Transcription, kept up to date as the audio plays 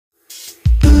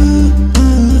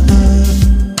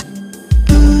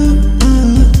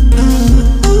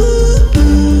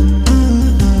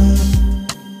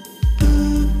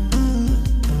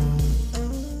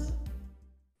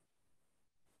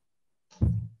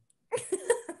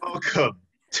Welcome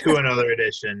to another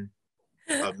edition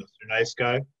of Mr. Nice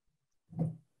Guy.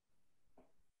 I'm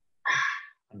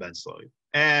Ben Slowey.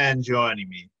 And joining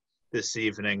me this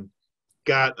evening,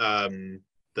 got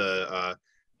the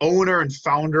owner and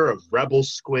founder of Rebel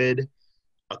Squid,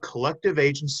 a collective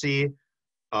agency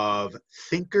of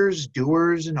thinkers,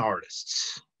 doers, and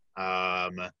artists.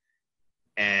 Rebel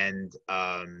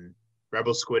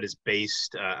Squid is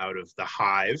based out of the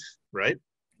Hive, right?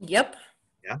 Yep.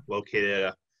 Yeah,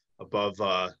 located above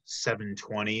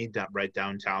 720, right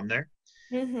downtown there.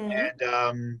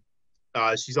 Mm-hmm.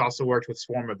 And she's also worked with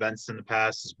Swarm Events in the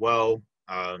past as well.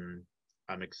 I'm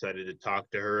excited to talk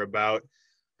to her about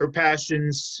her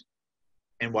passions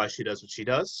and why she does what she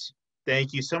does.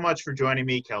 Thank you so much for joining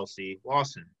me, Kelsey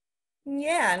Lawson.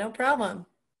 Yeah, no problem.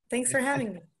 Thanks for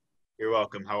having me. You're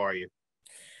welcome. How are you?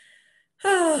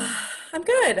 Oh, I'm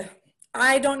good.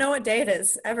 I don't know what day it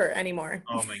is ever anymore.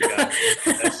 Oh my God.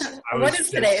 What is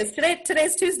today?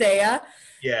 Today's Tuesday, yeah?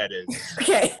 Yeah, it is.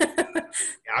 Okay.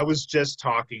 I was just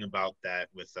talking about that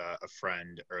with a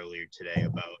friend earlier today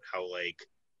about how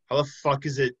the fuck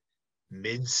is it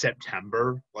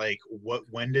mid-September?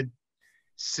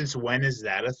 Since when is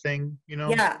that a thing, you know?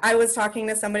 Yeah, I was talking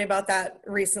to somebody about that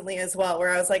recently as well, where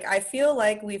I was like, I feel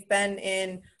like we've been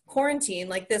in quarantine,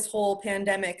 like this whole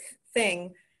pandemic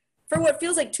thing, for what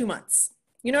feels like 2 months.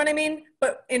 You know what I mean?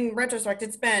 But in retrospect,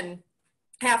 it's been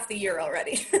half the year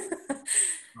already.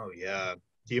 Oh yeah.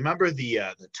 Do you remember the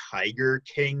Tiger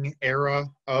King era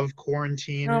of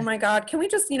quarantine? Oh my God. Can we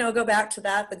just, go back to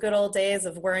that, the good old days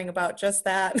of worrying about just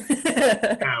that?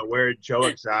 Yeah, where Joe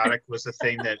Exotic was the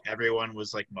thing that everyone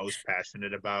was like most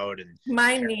passionate about, and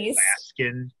My Carol niece,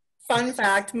 Baskin. fun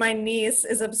fact, my niece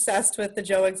is obsessed with the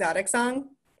Joe Exotic song.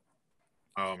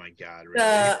 Oh my God, really?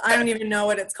 I don't even know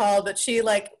what it's called, but she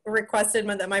like requested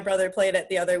that my brother played it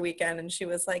the other weekend, and she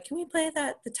was like, "Can we play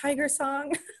the Tiger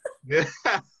song?"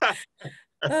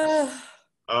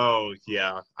 Oh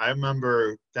yeah, I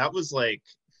remember that was like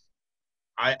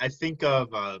I think of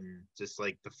just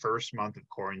like the first month of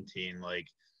quarantine, like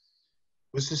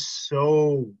was just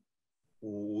so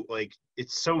like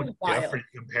it's so Wild. different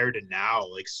compared to now.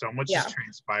 Like so much has Yeah.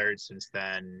 transpired since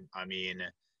then. I mean,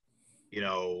 you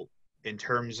know, in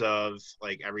terms of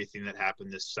like everything that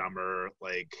happened this summer,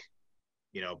 like,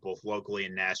 both locally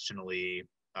and nationally,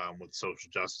 with social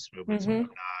justice movements and Mm-hmm.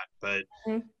 whatnot. But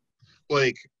Mm-hmm.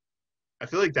 like, I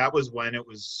feel like that was when it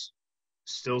was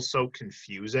still so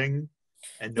confusing,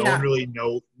 and Yeah. no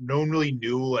one really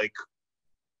knew like,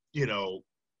 you know,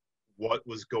 what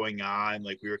was going on.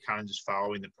 Like we were kind of just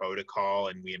following the protocol,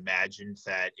 and we imagined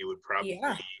that it would probably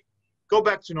Yeah. go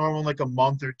back to normal in like a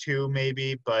month or two,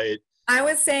 maybe. But I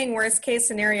was saying worst case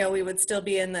scenario, we would still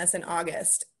be in this in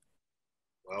August.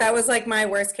 well, That was like my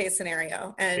worst case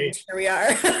scenario, and hey, here we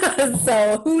are.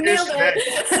 So who here's nailed to that.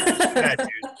 Here's to that, it?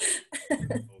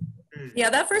 dude. Yeah,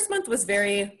 that first month was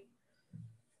very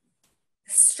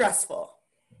stressful.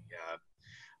 Yeah.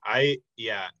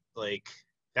 Yeah, like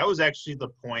that was actually the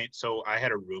point. So I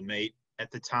had a roommate at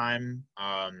the time.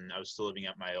 I was still living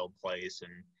at my old place,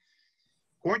 and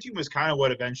quarantine was kind of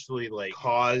what eventually like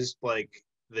caused like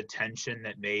the tension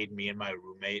that made me and my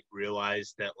roommate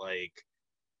realize that like,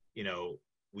 you know,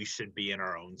 we should be in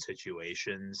our own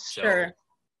situations. So Sure.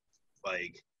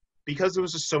 like because there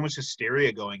was just so much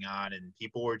hysteria going on, and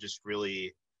people were just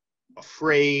really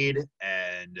afraid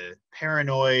and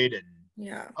paranoid, and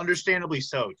Yeah. understandably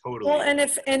so, Well, totally.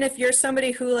 and if you're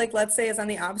somebody who, like, let's say is on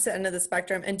the opposite end of the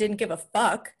spectrum and didn't give a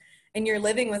fuck, and you're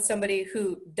living with somebody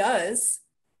who does,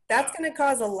 that's Yeah. going to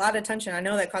cause a lot of tension. I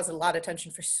know that caused a lot of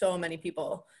tension for so many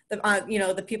people.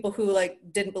 The people who like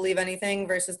didn't believe anything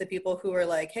versus the people who were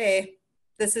like, hey,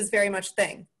 this is very much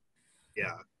thing.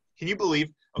 Yeah. Can you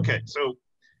believe? Okay, so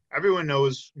everyone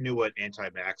knew what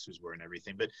anti-vaxxers were and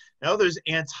everything, but now there's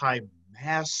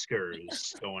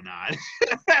anti-maskers going on.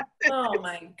 Oh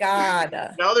my God.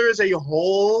 Now there's like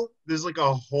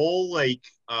a whole like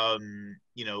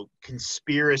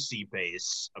conspiracy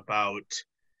base about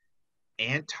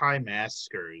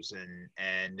anti-maskers,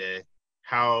 and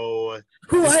how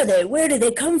Who this are they? Where do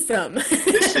they come from?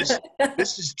 this is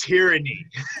this is tyranny.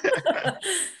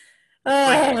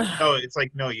 Like uh, no, it's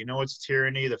like no, it's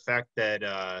tyranny. The fact that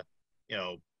you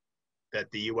know that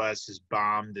the U.S. has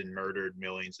bombed and murdered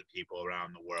millions of people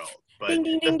around the world. But ding,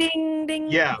 ding, ding, ding,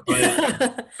 ding. yeah,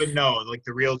 but no, like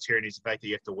the real tyranny is the fact that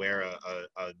you have to wear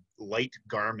a light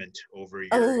garment over A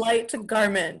your light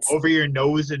garment.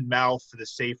 nose and mouth for the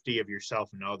safety of yourself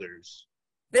and others.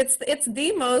 It's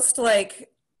the most like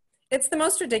it's the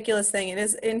most ridiculous thing. It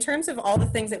is in terms of all the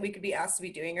things that we could be asked to be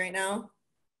doing right now,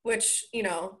 which,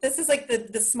 this is like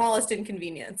the smallest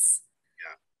inconvenience.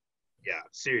 Yeah, yeah,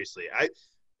 seriously.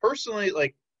 personally,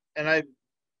 like, and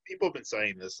people have been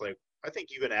saying this, like, I think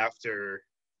even after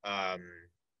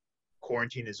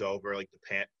quarantine is over, like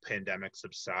the pandemic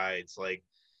subsides, like,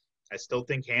 I still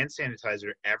think hand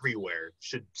sanitizer everywhere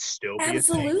should still be a thing.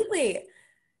 Absolutely.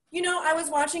 You know, I was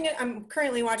watching it. I'm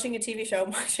currently watching a TV show.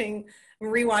 I'm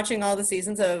rewatching all the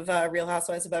seasons of Real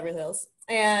Housewives of Beverly Hills,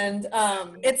 and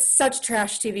it's such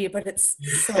trash TV, but it's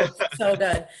so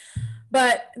good.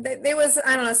 But there was,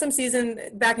 I don't know, some season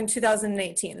back in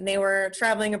 2018, and they were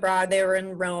traveling abroad. They were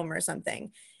in Rome or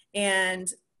something, and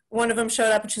one of them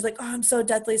showed up, and she's like, "Oh, I'm so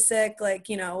deathly sick. Like,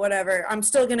 you know, whatever. I'm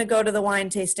still gonna go to the wine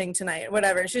tasting tonight.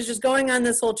 Whatever." And she's just going on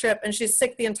this whole trip, and she's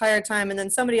sick the entire time. And then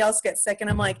somebody else gets sick, and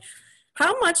I'm like,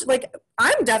 how much, like,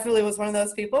 I'm definitely was one of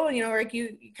those people, you know, like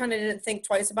you kind of didn't think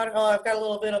twice about it. Oh, I've got a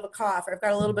little bit of a cough, or I've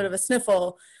got a little bit of a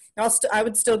sniffle. I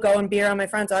would still go and be around my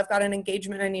friends. Oh, I've got an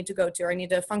engagement I need to go to, or I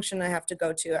need a function I have to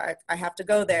go to. I have to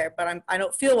go there, but I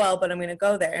don't feel well, but I'm going to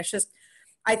go there. It's just,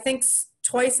 I think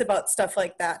twice about stuff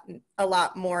like that a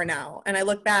lot more now. And I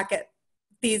look back at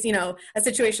these, you know, a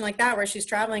situation like that where she's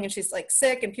traveling and she's like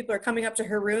sick and people are coming up to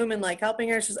her room and like helping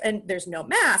her. And there's no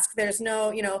mask. There's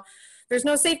no, you know, there's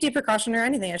no safety precaution or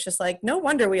anything. It's just like, no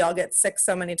wonder we all get sick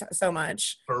so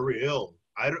much. For real.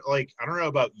 I don't know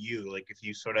about you, like if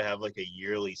you sort of have like a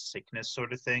yearly sickness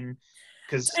sort of thing,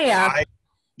 because like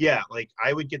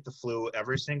I would get the flu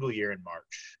every single year in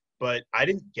March, but I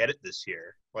didn't get it this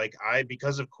year. Like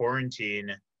because of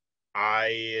quarantine,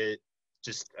 I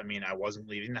wasn't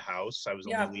leaving the house. I was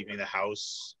only leaving the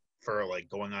house for like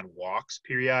going on walks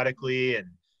periodically, and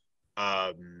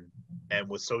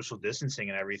with social distancing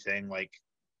and everything, like,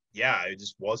 yeah, I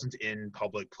just wasn't in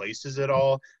public places at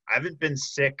all. I haven't been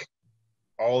sick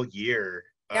all year.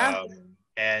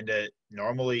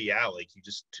 Normally, like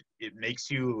it makes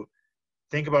you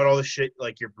think about all the shit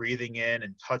like you're breathing in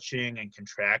and touching and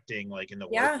contracting like in the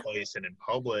workplace and in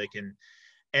public, and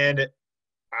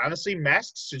honestly,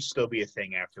 masks should still be a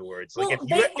thing afterwards. Like,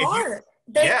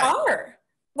 they are.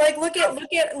 Like look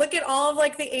at all of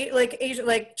like Asia,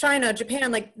 like China,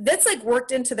 Japan, like that's like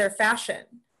worked into their fashion.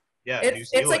 Yeah,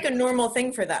 it's like a normal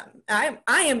thing for them. I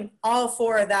am all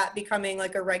for that becoming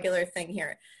like a regular thing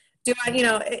here. Do I, you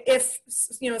know, if,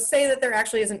 you know, say that there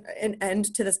actually isn't an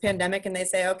end to this pandemic and they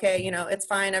say, okay, you know, it's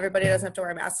fine, everybody doesn't have to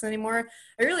wear masks anymore.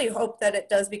 I really hope that it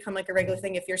does become like a regular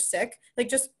thing. If you're sick, like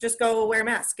just go wear a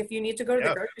mask. If you need to go to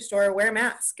the grocery store, wear a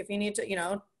mask. If you need to, you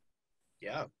know.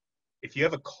 Yeah. If you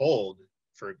have a cold,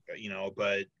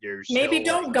 but you're maybe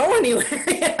still, don't go anywhere.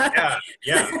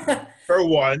 yeah. For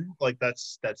one, like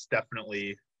that's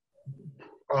definitely,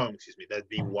 that'd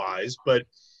be wise. But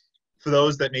for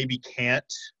those that maybe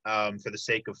can't, for the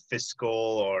sake of fiscal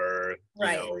or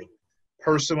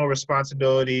personal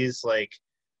responsibilities, like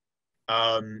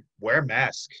wear a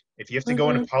mask. If you have to go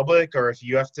into public, or if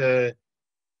you have to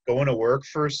go into work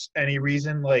for any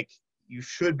reason, like you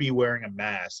should be wearing a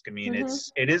mask. I mean,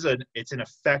 it's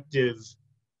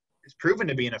proven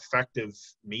to be an effective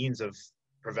means of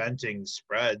preventing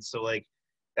spread. So like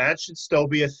that should still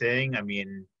be a thing. I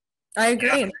mean, I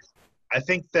agree. I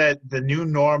think that the new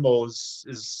normal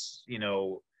is, you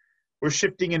know, we're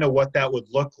shifting into what that would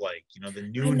look like, you know, the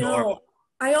new normal.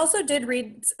 I also did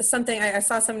read something. I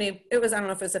saw somebody, I don't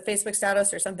know if it was a Facebook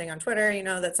status or something on Twitter, you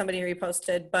know, that somebody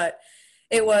reposted, but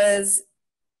it was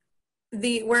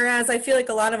whereas I feel like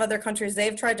a lot of other countries,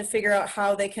 they've tried to figure out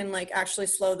how they can like actually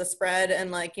slow the spread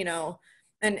and like, you know,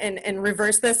 and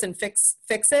reverse this and fix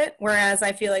it. Whereas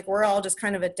I feel like we're all just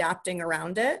kind of adapting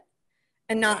around it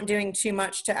and not doing too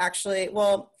much to actually,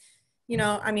 well, you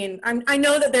know, I mean, I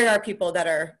know that there are people that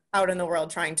are out in the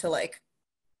world trying to like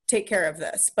take care of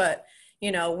this, but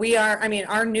you know,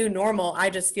 our new normal, I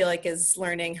just feel like is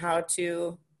learning how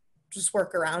to just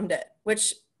work around it,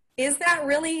 which is that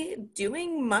really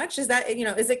doing much? Is that, you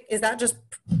know, is that just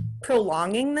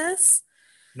prolonging this?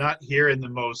 Not here in the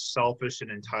most selfish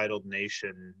and entitled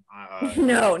nation.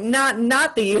 No,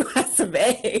 not the U.S. of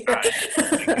A.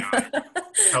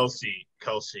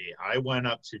 Kelsey, I went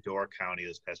up to Door County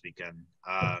this past weekend,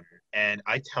 and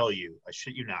I tell you, I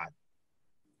shit you not,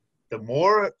 the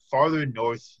more farther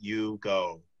north you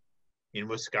go in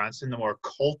Wisconsin, the more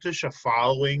cultish a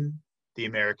following the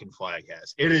American flag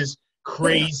has. It is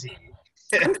crazy.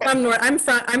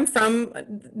 I'm from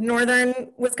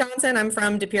northern Wisconsin. I'm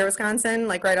from De Pere, Wisconsin,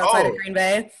 like right outside of Green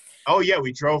Bay. Oh yeah,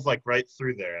 we drove like right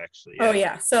through there actually. Yeah. Oh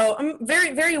yeah, so I'm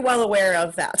very, very well aware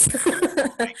of that.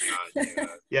 Oh my God,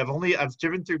 yeah. I've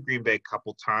driven through Green Bay a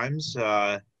couple times.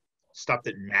 Stopped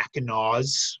at Mackinac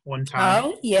one time.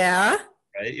 Oh yeah,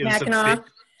 right? Mackinac.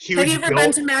 Have you ever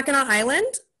been to Mackinac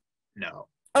Island? No.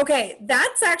 Okay,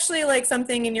 that's actually like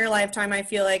something in your lifetime I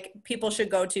feel like people should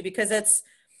go to, because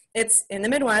It's in the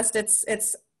Midwest.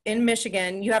 It's in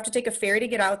Michigan. You have to take a ferry to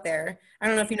get out there. I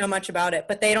don't know if you know much about it,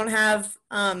 but they don't have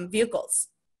vehicles.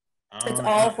 Oh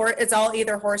yeah. It's all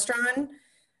either horse-drawn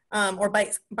or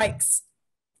bikes,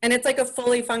 and it's like a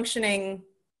fully functioning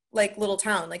like little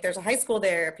town. Like there's a high school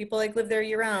there. People like live there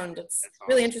year round. It's That's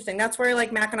really awesome. interesting. That's where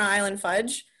like Mackinac Island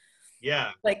fudge,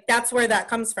 Yeah. like that's where that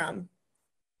comes from.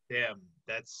 Damn.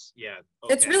 That's yeah.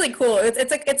 It's Okay. really cool.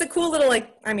 It's a cool little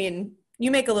like I mean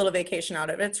you make a little vacation out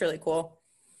of it. It's really cool.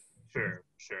 Sure.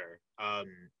 Sure.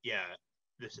 Yeah.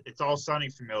 It's all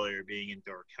sounding familiar being in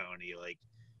Door County. Like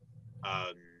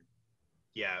um.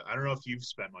 Yeah. I don't know if you've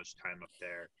spent much time up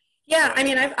there, Yeah, I but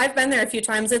mean I've been there a few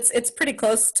times. It's pretty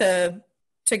close to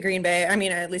Green Bay. I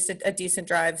mean at least a decent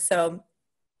drive. So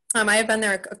I have been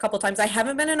there a couple times. I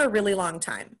haven't been in a really long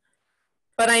time,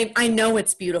 but I know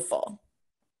it's beautiful.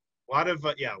 a lot of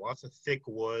yeah, lots of thick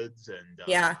woods and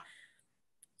Yeah,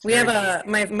 it's we have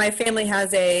very neat. my family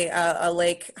has a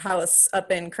lake house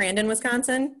up in Crandon,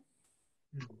 Wisconsin,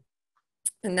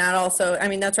 and that also I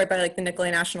mean that's right by like the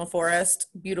Nicolay National Forest.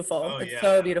 Beautiful. Oh It's yeah.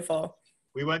 so beautiful.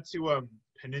 We went to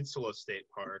Peninsula State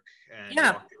Park and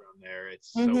Yeah. walked around there.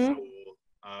 It's so Mm-hmm. cool.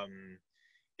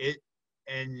 It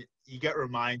and you get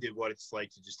reminded what it's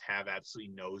like to just have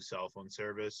absolutely no cell phone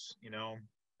service. You know,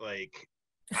 like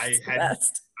I It's the hadn't,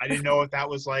 best. I didn't know what that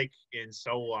was like in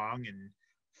so long, and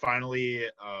finally,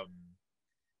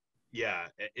 yeah,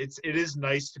 it is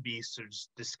nice to be sort of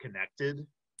disconnected.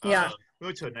 Yeah. We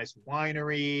went to a nice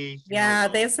winery. You know, Yeah,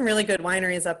 they have some really good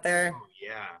wineries up there. oh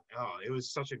yeah, oh it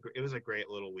was it was a great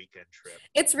little weekend trip.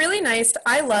 It's really nice.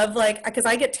 I love like because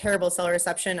I get terrible cell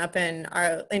reception up in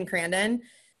Crandon,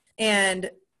 and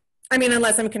I mean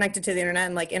unless I'm connected to the internet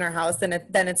and like in our house, then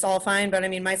it's all fine. But I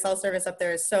mean my cell service up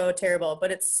there is so terrible,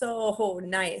 but it's so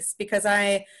nice because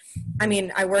I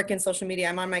mean I work in social media.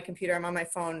 I'm on my computer. I'm on my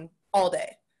phone all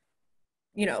day.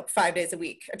 You know, 5 days a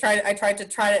week. I try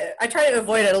to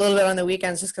avoid it a little bit on the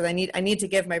weekends just because I need to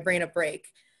give my brain a break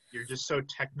You're just so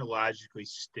technologically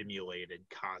stimulated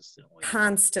constantly.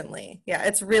 constantly. Yeah,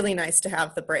 it's really nice to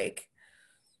have the break.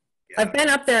 I've Yeah. been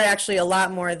up there actually a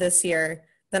lot more this year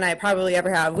than I probably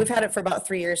ever have. We've had it for about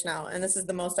 3 years now, and this is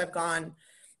the most I've gone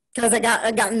because I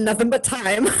got nothing but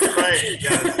time. Right.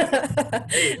 Yeah.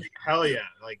 Hey, hell yeah.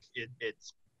 Like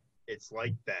it's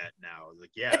like that now.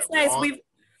 Like yeah, It's we're nice. all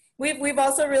We've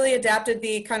also really adapted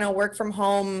the kind of work from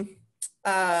home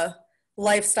uh,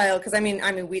 lifestyle because I mean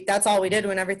we that's all we did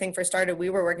when everything first started.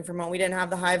 We were working from home. We didn't have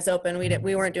the hives open.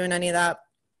 We weren't doing any of that.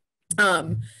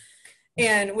 Um,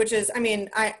 and which is I mean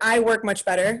I work much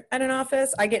better at an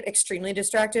office. I get extremely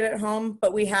distracted at home,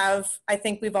 but I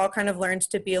think we've all kind of learned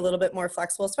to be a little bit more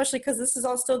flexible, especially because this is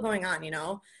all still going on, you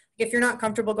know. If you're not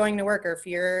comfortable going to work or if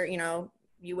you're you know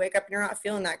you wake up and you're not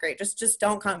feeling that great, just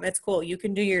don't come. It's cool. You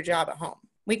can do your job at home.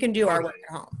 We can do our work totally.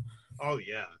 at home. Oh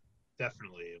yeah,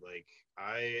 definitely. Like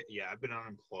I've been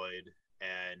unemployed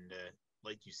and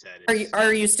like you said, it's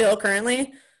Are you still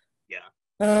currently? yeah.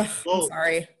 Ugh, I'm Well,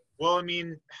 sorry. well, I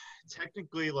mean,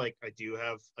 technically, like I do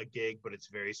have a gig, but it's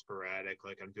very sporadic.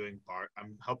 Like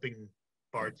I'm helping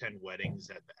bartend weddings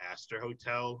at the Astor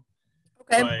Hotel,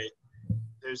 Okay. but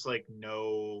there's like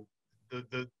no the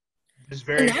there's And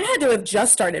very that had to have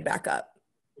just started back up.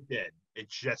 it did. It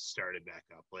just started back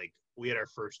up. Like we had our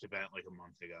first event like a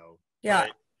month ago, Yeah.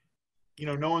 but you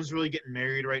know, no one's really getting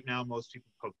married right now. Most people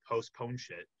postpone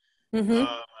shit. Mm-hmm.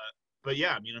 Uh, but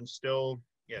yeah, I mean, I'm still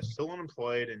still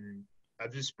unemployed, and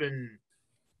I've just been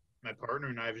my partner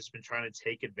and I have just been trying to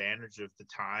take advantage of the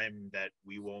time that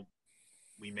we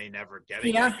may never get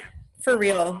again. Yeah, for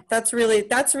real. That's really,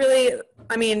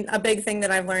 I mean, a big thing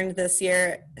that I've learned this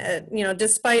year. You know,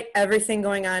 despite everything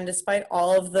going on, despite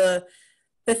all of the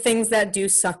things that do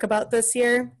suck about this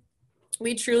year,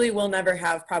 we truly will never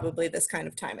have probably this kind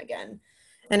of time again.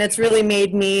 And it's really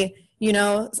made me, you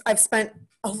know, I've spent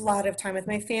a lot of time with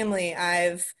my family.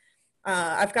 I've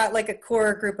got like a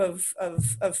core group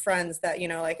of friends that you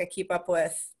know like I keep up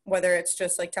with, whether it's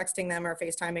just like texting them or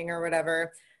FaceTiming or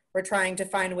whatever. We're trying to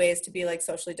find ways to be like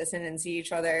socially distant and see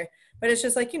each other. But it's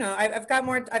just like you know I've got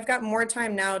more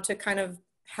time now to kind of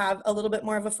have a little bit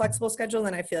more of a flexible schedule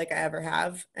than I feel like I ever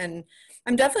have, and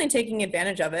I'm definitely taking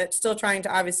advantage of it. Still trying to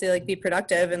obviously like be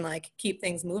productive and like keep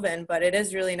things moving, but it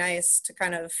is really nice to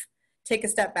kind of take a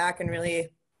step back and really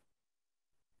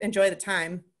enjoy the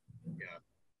time. Yeah,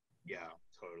 yeah,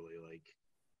 totally. Like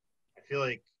I feel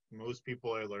like most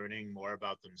people are learning more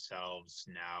about themselves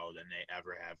now than they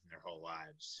ever have in their whole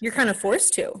lives. You're kind And of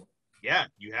forced to. yeah,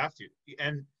 you have to.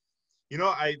 And you know,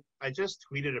 I just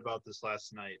tweeted about this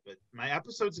last night, but my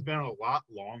episodes have been a lot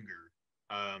longer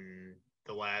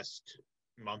the last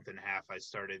month and a half, I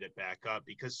started it back up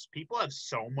because people have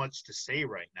so much to say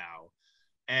right now.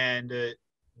 And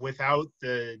without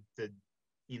the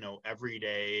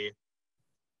everyday,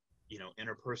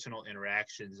 interpersonal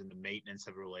interactions and the maintenance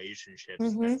of relationships,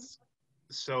 Mm-hmm. that's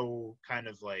so kind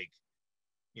of like,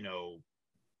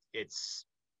 it's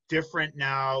different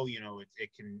now.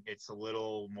 It's a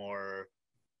little more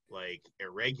like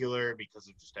irregular because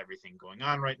of just everything going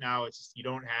on right now. It's just, you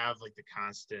don't have like the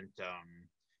constant,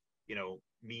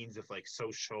 means of like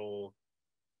social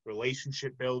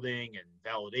relationship building and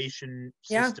validation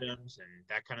Yeah, systems and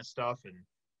that kind of stuff. And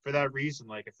for that reason,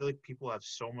 like, I feel like people have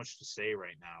so much to say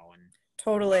right now. And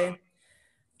totally.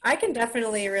 I can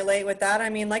definitely relate with that. I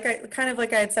mean, like I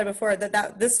had said before,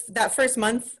 that first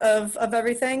month of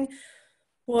everything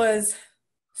was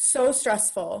so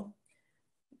stressful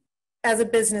as a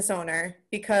business owner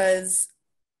because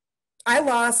I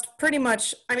lost pretty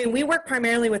much. I mean, we work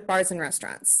primarily with bars and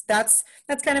restaurants. That's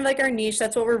kind of like our niche.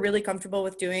 That's what we're really comfortable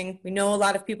with doing. We know a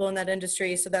lot of people in that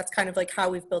industry, so that's kind of like how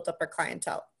we've built up our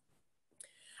clientele.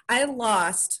 I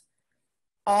lost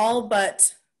all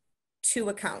but two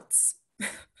accounts. oh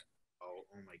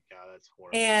my god, that's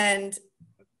horrible. And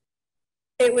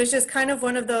it was just kind of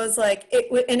one of those like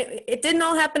it didn't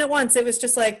all happen at once. It was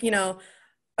just like,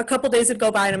 a couple days would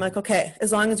go by and I'm like, okay,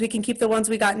 as long as we can keep the ones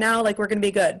we got now, like we're gonna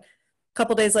be good. A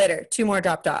couple days later, two more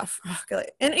dropped off.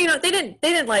 And they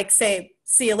didn't like say,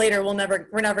 see you later, we're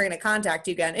never gonna contact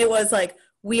you again. It was like,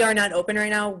 we are not open right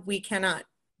now. We cannot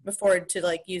afford to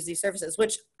like use these services,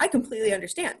 which I completely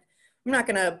understand. I'm not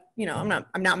gonna,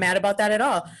 I'm not mad about that at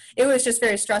all. It was just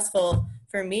very stressful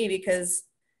for me because,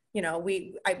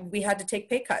 we had to take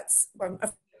pay cuts.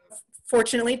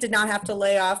 Fortunately, did not have to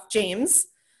lay off James.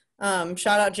 Shout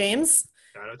out James.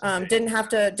 Didn't have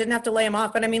to lay him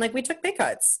off, but I mean, like, we took pay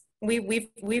cuts.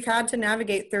 We've had to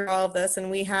navigate through all of this,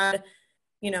 and we had,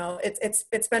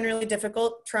 it's been really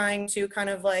difficult trying to kind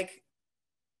of like,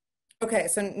 okay,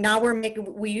 so now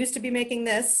we used to be making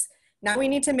this. Now we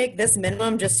need to make this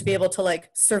minimum just to be able to like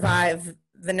survive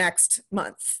the next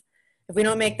month. If we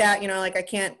don't make that, like I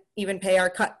can't even pay our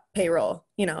cut payroll,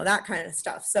 that kind of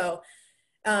stuff. So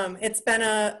it's been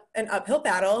an uphill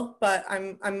battle, but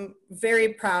I'm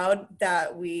very proud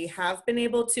that we have been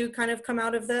able to kind of come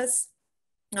out of this.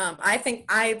 I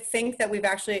think that we've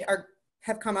actually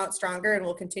have come out stronger and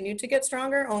will continue to get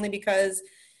stronger only because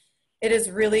it has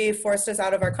really forced us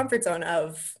out of our comfort zone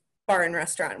of bar and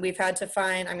restaurant. We've had to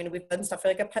find, I mean, we've done stuff for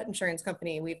like a pet insurance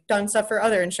company. We've done stuff for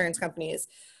other insurance companies.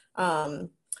 A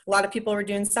lot of people were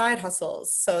doing side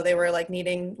hustles. So they were like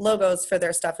needing logos for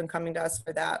their stuff and coming to us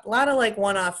for that. A lot of like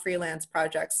one-off freelance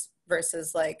projects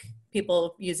versus like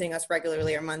people using us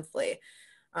regularly or monthly.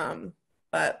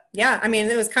 But yeah, I mean,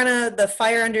 it was kind of the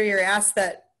fire under your ass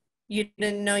that you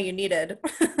didn't know you needed.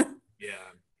 Yeah,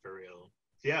 for real.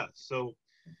 Yeah. So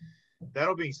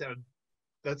that'll being said,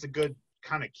 that's a good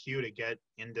kind of cue to get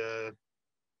into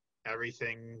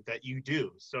everything that you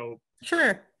do.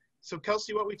 Sure. So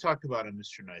Kelsey, what we talked about on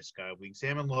Mr. Nice Guy, we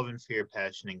examined love and fear,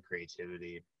 passion and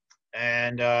creativity.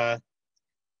 And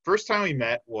first time we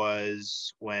met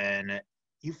was when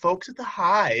you folks at the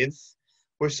Hive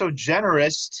were so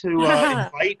generous to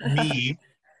invite me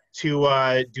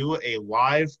to do a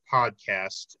live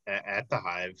podcast at the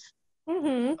Hive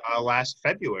last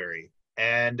February.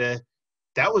 And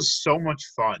that was so much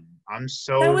fun.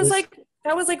 That was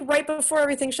like right before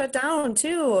everything shut down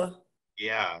too.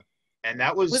 Yeah. And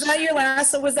that was that your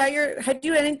last, had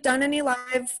you done any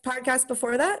live podcasts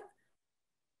before that?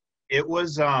 It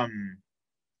was, that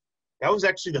was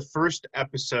actually the first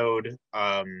episode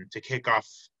to kick off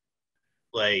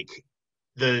like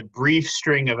the brief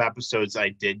string of episodes I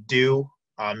did do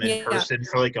in person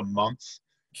for like a month.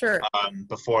 Sure.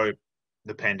 Before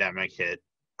the pandemic hit.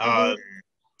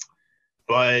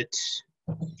 But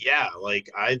yeah, like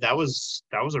that was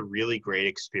a really great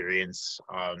experience.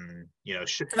 That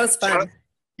was fun.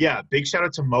 Big shout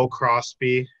out to Mo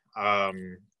Crosby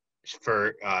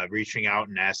for reaching out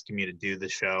and asking me to do the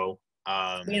show.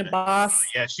 Being a boss.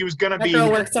 Yeah, she was gonna that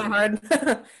girl worked so hard.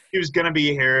 She was gonna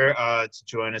be here to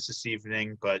join us this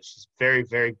evening, but she's very,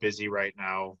 very busy right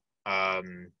now.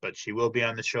 But she will be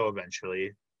on the show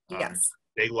eventually. Yes.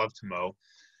 Big love to Mo.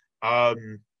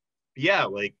 Yeah,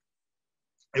 like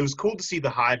it was cool to see the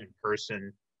Hive in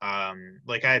person.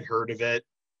 Like I had heard of it.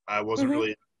 I wasn't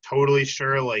really totally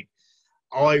sure. Like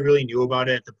all I really knew about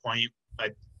it at the point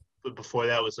before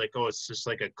that was like, oh, it's just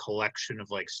like a collection of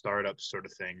like startups sort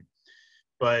of thing.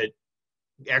 But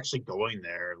actually going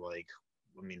there, like,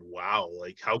 I mean, wow,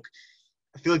 like I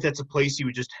feel like that's a place you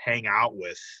would just hang out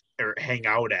with or hang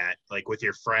out at, like with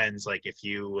your friends. Like if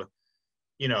you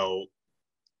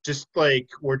just like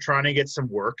we're trying to get some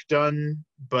work done,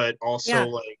 but also Yeah.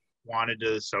 like wanted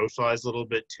to socialize a little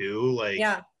bit too. Like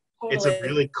Yeah, it's a totally.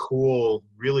 really cool,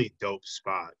 really dope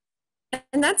spot.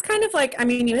 And that's kind of like, I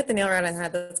mean, you hit the nail right on the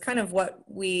head. That's kind of what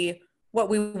we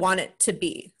want it to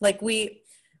be. Like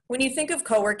when you think of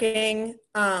co-working,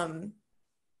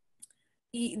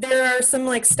 there are some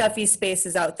like stuffy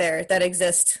spaces out there that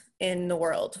exist in the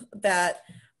world that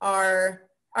are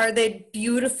they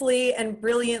beautifully and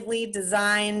brilliantly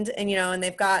designed, and and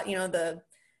they've got the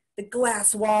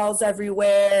glass walls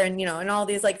everywhere, and and all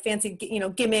these like fancy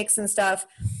gimmicks and stuff.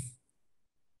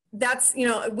 That's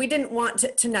we didn't want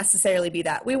to necessarily be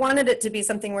that. We wanted it to be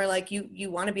something where like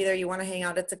you want to be there, you want to hang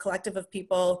out. It's a collective of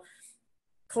people,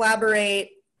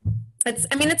 collaborate. It's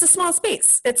a small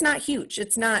space. It's not huge,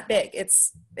 it's not big.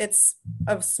 It's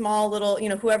a small little,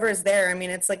 whoever is there,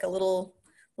 it's like a little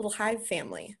hive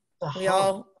family. The we hub.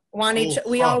 all want each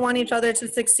Little we all hub. want each other to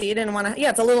succeed and want to,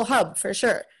 yeah, it's a little hub for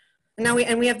sure. And now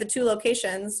we have the two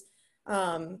locations,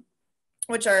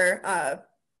 which are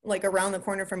like around the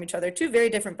corner from each other. Two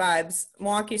very different vibes.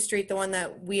 Milwaukee Street, the one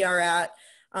that we are at,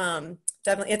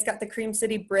 definitely, it's got the Cream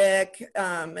City brick.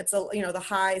 It's the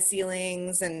high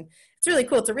ceilings, and it's really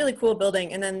cool. It's a really cool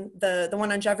building. And then the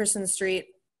one on Jefferson Street,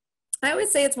 I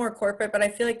always say it's more corporate, but I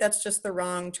feel like that's just the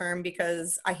wrong term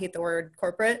because I hate the word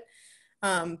corporate.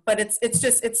 But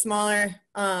it's smaller.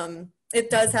 It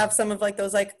does have some of like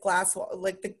those like glass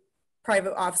like the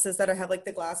private offices that have like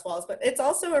the glass walls, but it's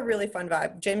also a really fun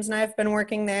vibe. James and I have been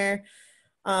working there.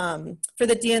 For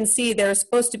the DNC, there was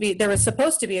supposed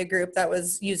to be a group that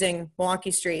was using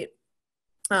Milwaukee Street.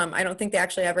 I don't think they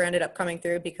actually ever ended up coming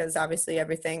through because obviously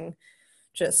everything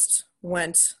just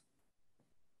went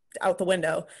out the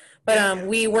window. But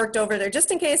we worked over there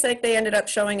just in case like they ended up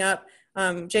showing up.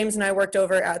 James and I worked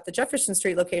over at the Jefferson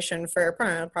Street location for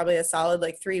probably a solid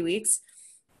like 3 weeks.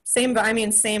 Same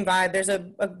vibe. There's a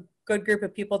good group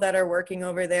of people that are working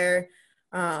over there.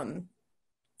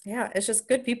 Yeah, it's just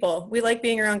good people. We like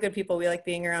being around good people. We like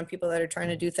being around people that are trying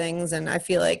to do things. And I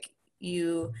feel like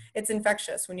it's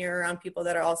infectious when you're around people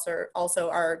that are also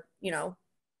are,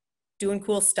 doing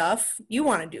cool stuff. You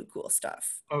want to do cool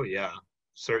stuff. Oh yeah,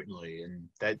 certainly. And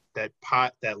that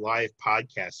live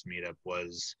podcast meetup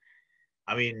was,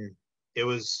 it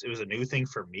was a new thing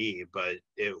for me, but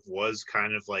it was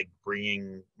kind of like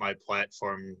bringing my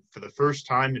platform for the first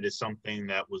time into something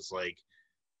that was like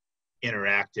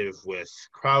interactive with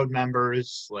crowd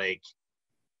members. Like,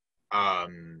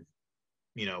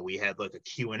 we had like a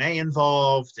Q&A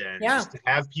involved, and Yeah. just to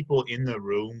have people in the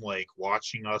room like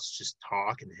watching us just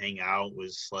talk and hang out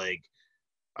was like,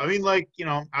 I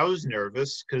was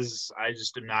nervous because I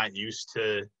just am not used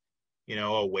to,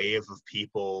 a wave of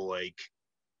people like,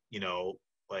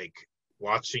 like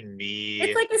watching me.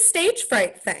 It's like a stage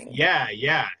fright thing.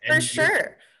 Yeah. For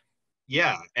sure.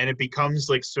 Yeah. And it becomes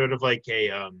like sort of like a,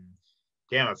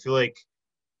 damn, I feel like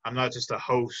I'm not just a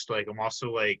host. Like I'm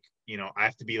also like, I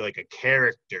have to be like a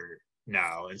character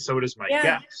now. And so does my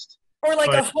guest. Or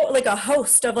like a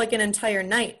host of like an entire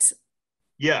night.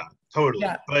 Yeah, totally.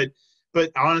 Yeah. But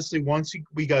honestly, once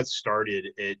we got started,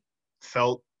 it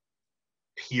felt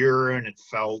pure and it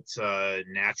felt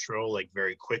natural, like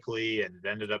very quickly, and it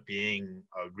ended up being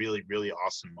a really, really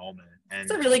awesome moment. And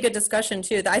it's a really good discussion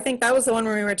too. I think that was the one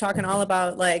where we were talking all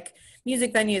about like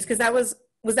music venues, because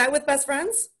was that with Best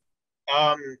Friends?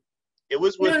 It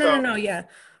was with no, yeah.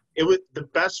 It was, the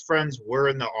Best Friends were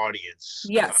in the audience.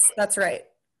 Yes, that's right.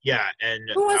 Yeah, and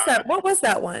who was that? What was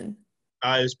that one?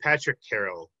 It was Patrick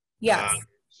Carroll. Yes.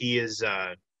 He is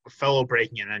a fellow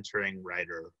breaking and entering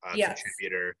writer,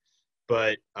 contributor,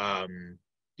 but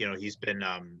he's been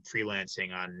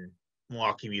freelancing on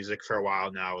Milwaukee music for a while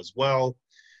now as well.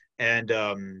 And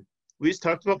we just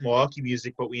talked about Milwaukee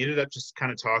music, but we ended up just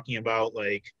kind of talking about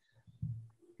like,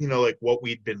 like what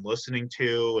we'd been listening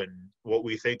to and what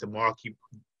we think the Milwaukee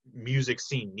music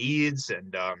scene needs.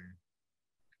 And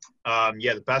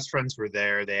the Best Friends were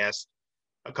there. They asked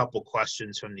a couple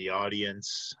questions from the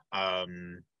audience.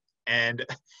 And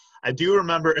I do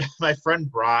remember my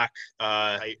friend Brock,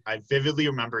 I vividly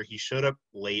remember he showed up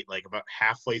late, like about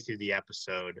halfway through the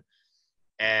episode.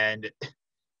 And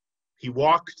he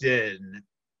walked in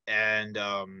and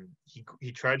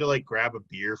he tried to like grab a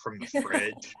beer from the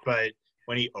fridge, but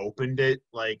when he opened it,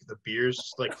 like the beers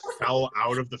just like fell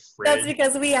out of the fridge. That's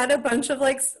because we had a bunch of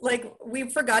like we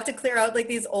forgot to clear out like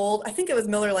these old, I think it was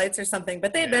Miller Lights or something,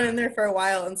 but they had been in there for a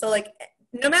while. And so like,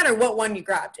 no matter what one you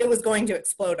grabbed, it was going to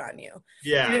explode on you.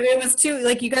 Yeah. And it was too,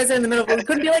 like you guys are in the middle of it. We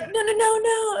couldn't be like,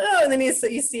 no. And then you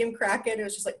see him crack it. It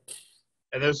was just like.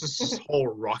 And there's this whole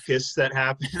ruckus that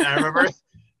happened. I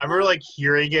remember like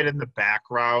hearing it in the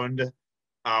background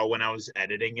when I was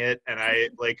editing it, and I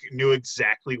like knew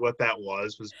exactly what that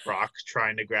was Brock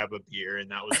trying to grab a beer, and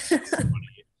that was so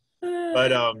funny.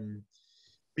 But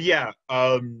yeah,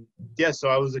 yeah. So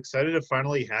I was excited to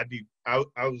finally have you. I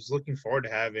was looking forward to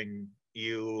having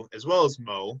you as well as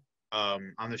Mo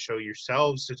on the show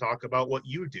yourselves to talk about what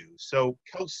you do. So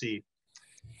Kelsey,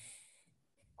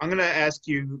 I'm gonna ask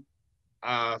you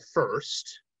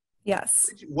first. Yes.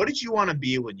 What did you want to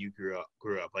be when you grew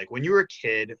up? Like when you were a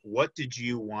kid, what did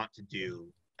you want to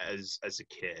do as a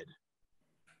kid?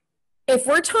 If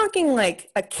we're talking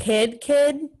like a kid,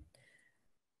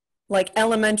 like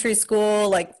elementary school,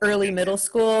 like early middle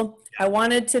school, I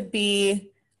wanted to be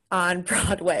on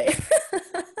Broadway.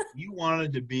 You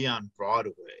wanted to be on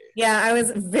Broadway. Yeah, I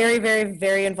was very, very,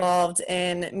 very involved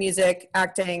in music,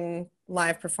 acting,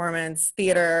 live performance,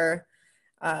 theater,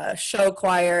 show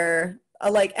choir,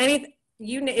 like any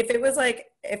if it was like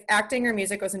if acting or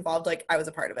music was involved, like I was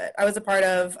a part of it. I was a part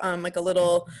of like a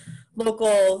little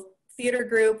local theater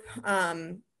group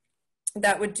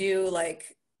that would do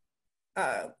like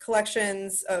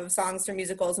collections of songs from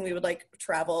musicals, and we would like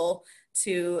travel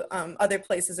to other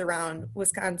places around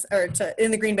Wisconsin or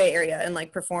in the Green Bay area and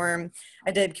like perform.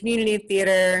 I did community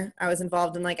theater. I was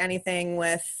involved in like anything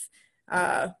with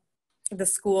my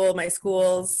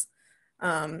schools.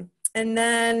 And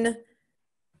then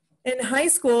in high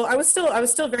school, I was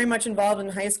still very much involved in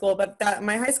high school, but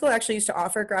my high school actually used to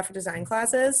offer graphic design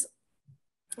classes.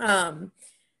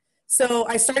 So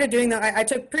I started doing that. I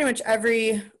took pretty much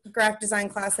every graphic design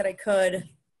class that I could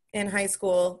in high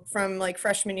school from like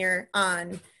freshman year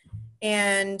on.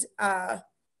 And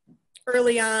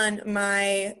early on,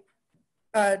 my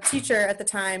teacher at the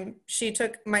time, she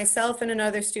took myself and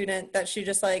another student that she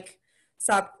just like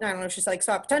saw, I don't know if she's like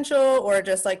saw potential or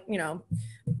just like,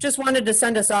 just wanted to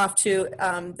send us off to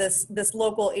this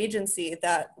local agency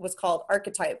that was called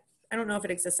Archetype. I don't know if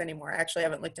it exists anymore. I actually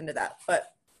haven't looked into that,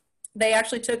 but they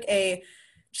actually took a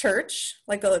church,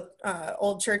 like a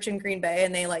old church in Green Bay,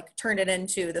 and they like turned it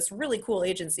into this really cool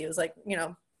agency. It was like,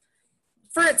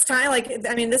 for its time, like,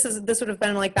 I mean, this would have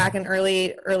been like back in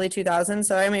early 2000s.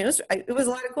 So, I mean, it was a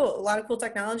lot of cool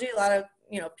technology, a lot of,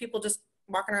 people just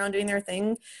walking around doing their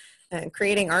thing and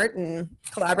creating art and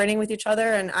collaborating with each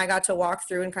other. And I got to walk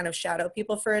through and kind of shadow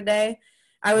people for a day.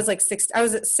 I was like I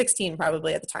was 16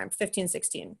 probably at the time, 15,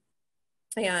 16.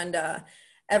 And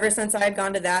ever since I had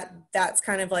gone to that, that's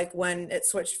kind of like when it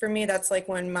switched for me. That's like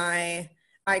when I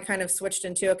kind of switched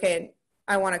into, okay,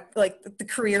 I want to like the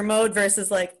career mode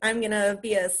versus like, I'm going to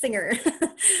be a singer.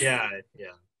 Yeah.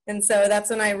 And so that's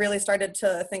when I really started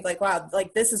to think like, wow,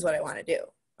 like this is what I want to do.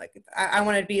 Like, I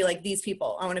want to be like these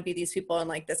people. I want to be these people in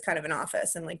like this kind of an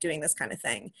office and like doing this kind of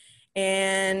thing.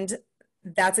 And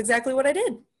that's exactly what I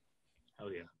did. Oh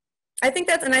yeah. I think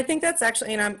that's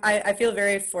actually, I feel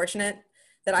very fortunate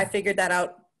that I figured that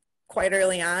out quite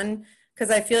early on, because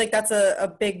I feel like that's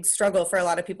a big struggle for a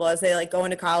lot of people as they like go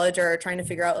into college or trying to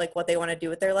figure out like what they want to do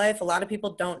with their life. A lot of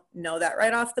people don't know that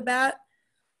right off the bat,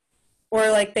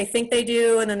 or like they think they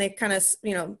do, and then they kind of,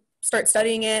 start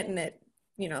studying it and it,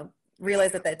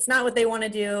 realize that that's not what they want to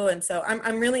do. And so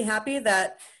I'm really happy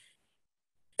that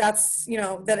that's,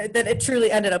 that it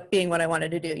truly ended up being what I wanted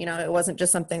to do. It wasn't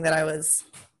just something that I was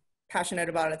passionate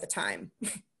about at the time.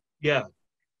 Yeah.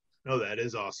 No, that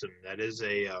is awesome. That is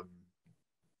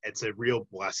it's a real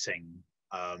blessing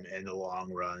in the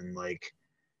long run. Like,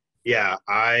 yeah,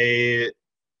 I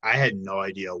had no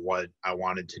idea what I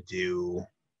wanted to do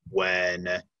when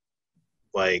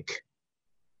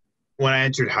I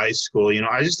entered high school.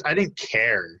 I didn't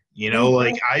care.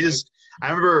 Like I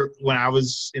remember when I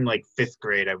was in like 5th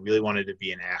grade, I really wanted to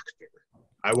be an actor.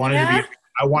 I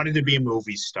wanted to be a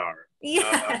movie star.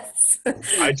 Yes.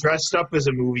 I dressed up as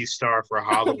a movie star for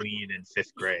Halloween in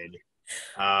 5th grade.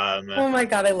 Oh my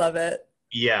God, I love it.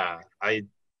 Yeah, that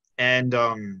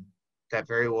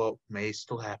very well may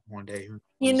still happen one day.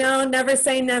 Never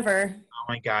say never. Oh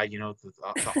my God,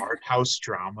 the art house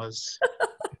dramas.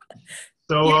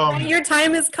 So your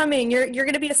time is coming. You're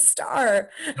gonna be a star.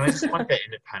 I just want the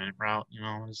independent route,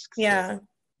 Yeah.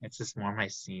 It's just more my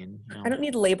scene. I don't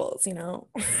need labels, I don't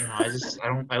like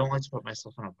to put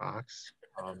myself in a box.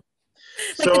 Like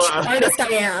the artist I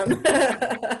am.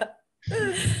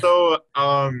 So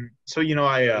I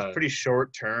pretty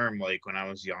short term, like when I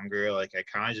was younger, like I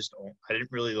kind of just I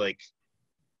didn't really like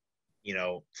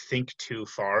think too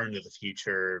far into the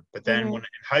future. But then when in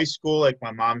high school, like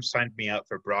my mom signed me up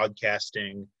for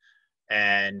broadcasting,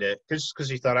 and because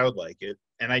she thought I would like it,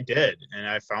 and I did, and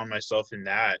I found myself in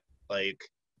that. Like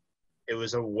it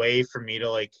was a way for me to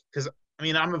like, because I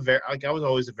mean I was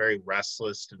always a very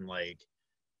restless and like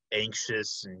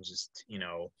anxious and just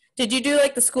Did you do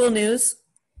like the school news?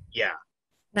 Yeah.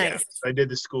 Yeah. Nice. So I did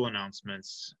the school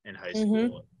announcements in high Mm-hmm.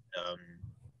 school.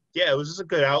 Yeah, it was just a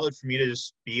good outlet for me to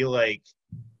just be like,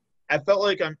 I feel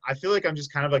like I'm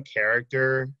just kind of a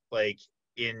character, like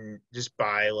in just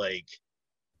by like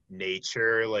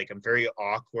nature. Like I'm very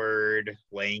awkward,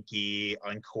 lanky,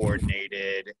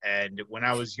 uncoordinated. And when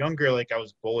I was younger, like I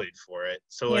was bullied for it.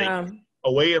 So like Yeah.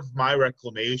 a way of my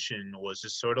reclamation was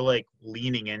just sort of like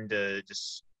leaning into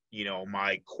just,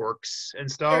 my quirks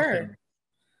and stuff and Sure.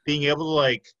 being able to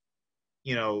like,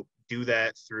 do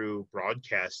that through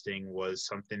broadcasting was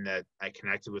something that I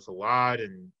connected with a lot.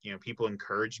 And, people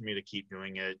encouraged me to keep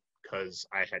doing it because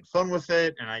I had fun with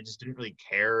it and I just didn't really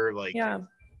care like Yeah.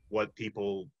 what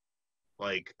people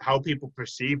like how people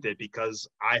perceived it because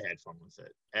I had fun with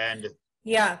it. And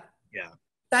Yeah. yeah,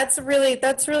 That's really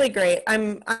great.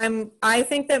 I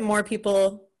think that more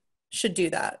people should do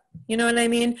that. You know what I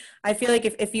mean? I feel like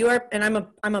if you are, and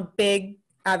I'm a big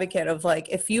advocate of like,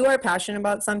 if you are passionate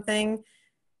about something,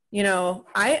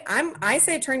 I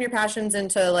say turn your passions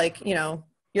into like,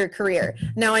 your career.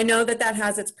 Now I know that that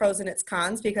has its pros and its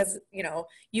cons because,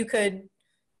 you could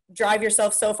drive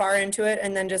yourself so far into it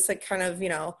and then just like kind of,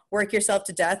 work yourself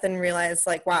to death and realize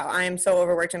like, wow, I am so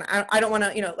overworked and I don't want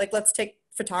to, like let's take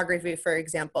photography, for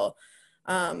example.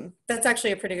 That's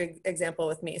actually a pretty good example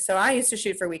with me. So I used to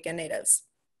shoot for Weekend Natives.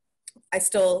 I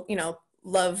still,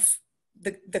 love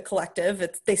the collective.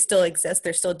 They still exist.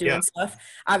 They're still yeah, doing stuff.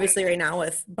 Obviously, right now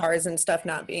with bars and stuff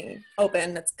not being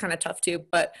open, it's kind of tough too.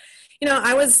 But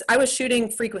I was shooting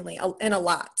frequently and a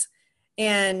lot,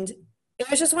 and it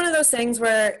was just one of those things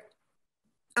where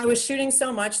I was shooting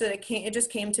so much that it just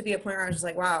came to be a point where I was just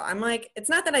like, wow, I'm like, it's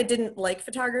not that I didn't like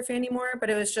photography anymore, but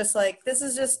it was just like, this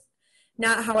is just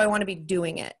not how I want to be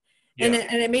doing it. And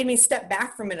yeah, it made me step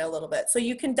back from it a little bit. So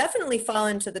you can definitely fall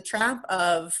into the trap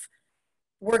of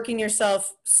working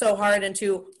yourself so hard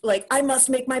into like, I must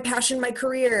make my passion my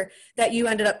career, that you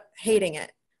ended up hating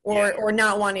it yeah, or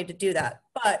not wanting to do that.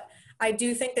 But I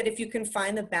do think that if you can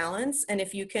find the balance and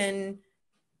if you can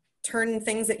turn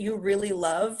things that you really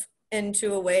love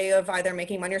into a way of either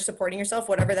making money or supporting yourself,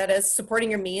 whatever that is, supporting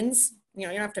your means. You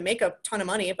don't have to make a ton of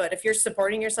money, but if you're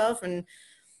supporting yourself and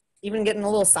even getting a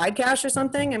little side cash or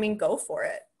something, I mean, go for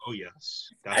it. oh yes,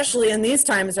 Especially definitely. in these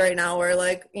times right now where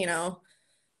like,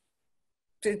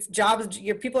 it's jobs,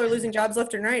 your people are losing jobs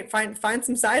left and right. Find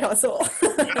some side hustle.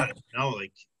 Yeah, no,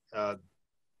 like uh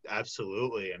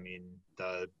absolutely. I mean,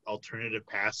 the alternative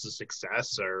paths to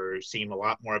success are seem a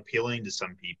lot more appealing to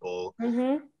some people.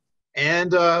 Mm-hmm.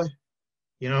 And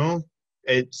you know,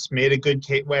 it's made a good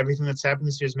case. Well, everything that's happened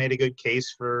this year has made a good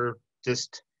case for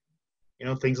just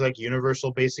things like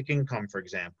universal basic income, for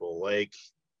example, like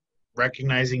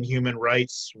recognizing human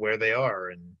rights where they are,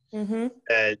 and Mm-hmm.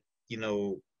 that you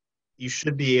know you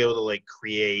should be able to like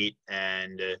create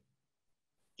and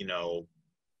you know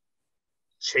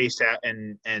chase out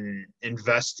and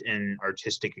invest in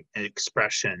artistic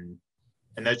expression,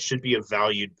 and that should be a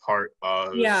valued part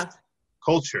of Yeah.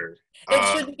 culture.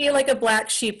 It shouldn't be like a black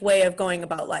sheep way of going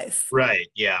about life. Right.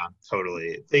 Yeah.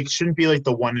 Totally. It shouldn't be like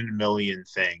the one in a million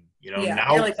thing. Yeah. You're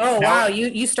Now, like, oh now. wow,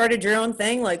 you started your own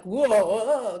thing. Like,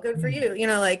 whoa, good for you.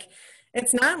 Like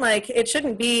it's not like it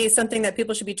shouldn't be something that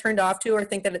people should be turned off to or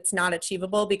think that it's not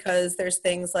achievable because there's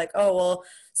things like, oh well,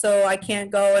 so I can't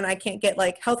go and I can't get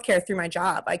like healthcare through my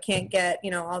job. I can't get,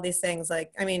 all these things.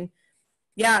 Like, I mean,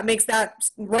 yeah, it makes that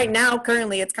right now,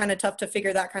 currently it's kind of tough to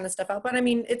figure that kind of stuff out. But I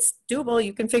mean, it's doable.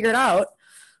 You can figure it out.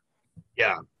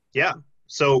 Yeah. Yeah.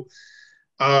 So,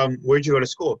 where'd you go to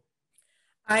school?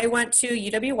 I went to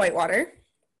UW Whitewater.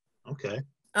 Okay.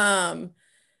 Um,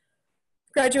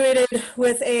 Graduated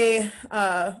with a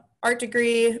art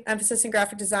degree, emphasis in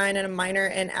graphic design, and a minor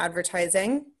in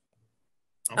advertising.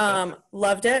 Okay.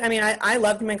 Loved it. I mean, I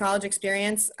loved my college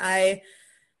experience. I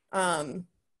um,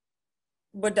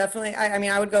 would definitely, I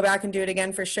mean, I would go back and do it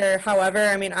again for sure. However,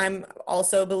 I mean, I'm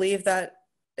also believe that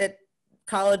it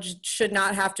college should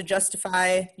not have to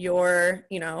justify your,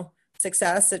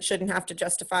 success. It shouldn't have to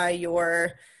justify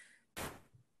your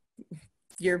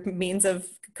means of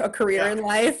a career Yeah. in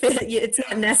life. It's Yeah.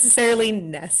 not necessarily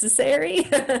necessary. You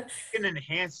can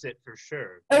enhance it for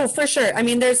sure. Oh, for sure. I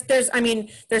mean,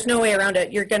 there's no way around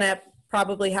it. You're gonna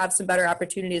probably have some better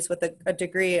opportunities with a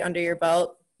degree under your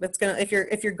belt. That's gonna if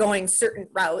you're going certain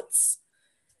routes.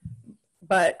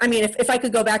 But I mean, if I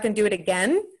could go back and do it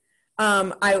again,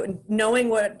 knowing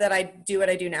what I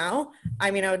do now,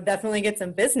 I mean, I would definitely get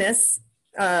some business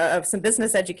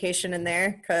education in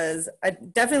there because I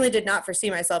definitely did not foresee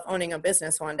myself owning a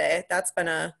business one day. That's been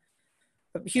a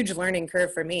huge learning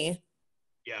curve for me.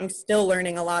 Yeah. I'm still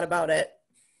learning a lot about it.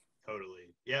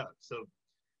 Totally. Yeah. So,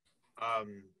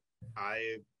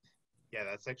 I Yeah,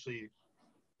 that's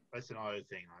another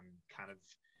thing I'm kind of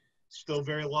still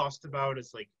very lost about.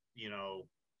 It's like,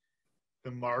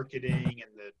 the marketing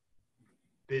and the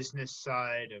business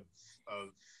side of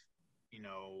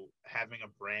having a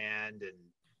brand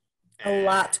A and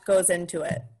lot goes into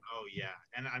it. oh yeah.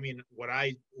 And I mean,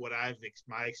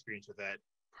 my experience with that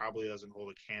probably doesn't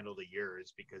hold a candle to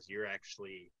yours, because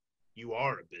you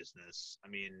are a business. I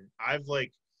mean, I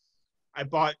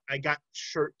got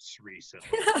shirts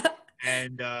recently,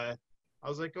 and I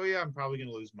was like, oh yeah, I'm probably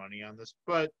gonna lose money on this,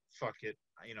 but fuck it.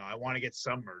 I want to get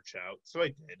some merch out, so I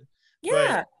did. But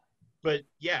Yeah. but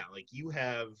yeah, like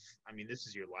I mean, this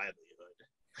is your livelihood.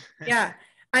 Yeah.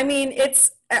 I mean,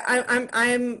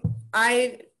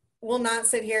 I will not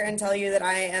sit here and tell you that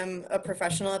I am a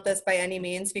professional at this by any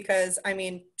means, because I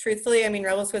mean, truthfully, I mean,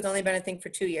 Rebel Squid's only been a thing for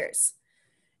 2 years,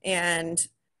 and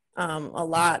a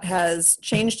lot has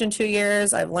changed in 2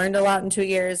 years. I've learned a lot in 2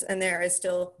 years, and there is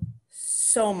still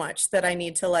so much that I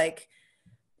need to like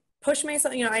push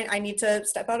myself. I need to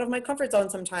step out of my comfort zone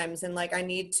sometimes, and like I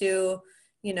need to,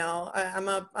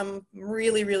 I'm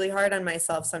really, really hard on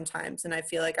myself sometimes, and I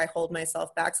feel like I hold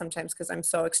myself back sometimes because I'm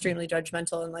so extremely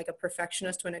judgmental and like a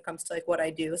perfectionist when it comes to like what I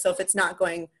do. So if it's not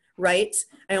going right,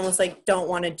 I almost like don't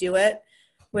want to do it,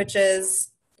 which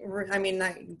is, I mean,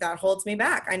 that holds me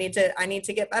back. I need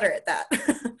to get better at that.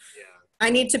 Yeah. I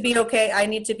need to be okay. I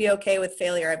need to be okay with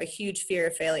failure. I have a huge fear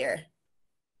of failure.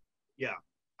 Yeah,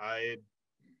 I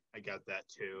got that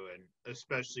too, and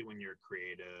especially when you're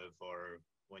creative or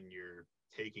when you're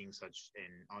taking such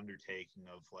an undertaking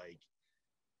of like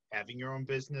having your own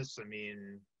business. I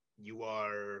mean, you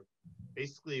are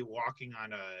basically walking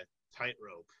on a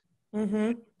tightrope.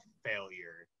 Mm-hmm.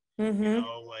 Failure.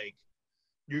 Mm-hmm. Like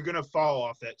you're gonna fall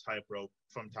off that tightrope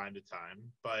from time to time,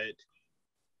 but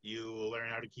you learn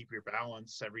how to keep your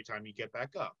balance every time you get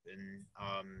back up,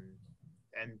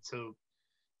 and so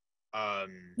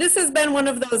This has been one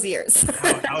of those years.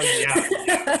 oh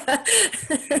yeah,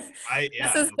 yeah.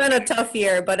 This has been a tough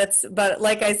year, but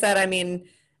like I said, I mean,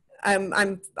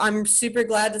 I'm super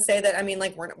glad to say that. I mean,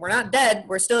 like we're not dead.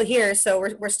 We're still here, so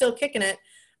we're still kicking it.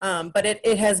 But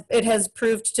it has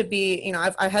proved to be,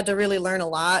 I've had to really learn a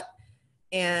lot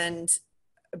and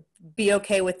be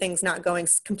okay with things not going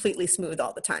completely smooth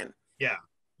all the time. Yeah,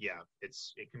 yeah.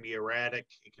 It can be erratic,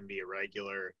 it can be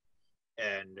irregular,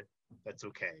 and that's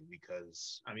okay,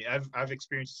 because I mean I've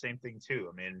experienced the same thing too.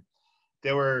 I mean,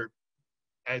 I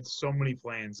had so many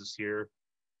plans this year,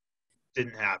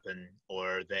 didn't happen,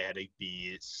 or they had to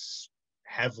be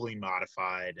heavily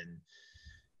modified, and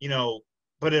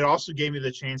but it also gave me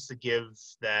the chance to give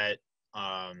that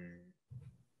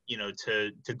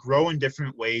to grow in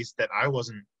different ways that I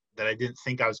didn't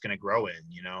think I was going to grow in.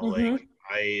 Mm-hmm. Like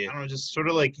I don't know, just sort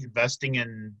of like investing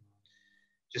in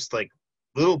just like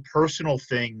little personal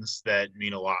things that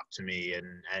mean a lot to me,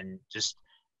 and just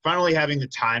finally having the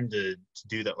time to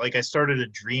do that. Like I started a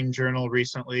dream journal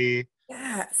recently.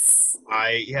 Yes.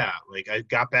 Like I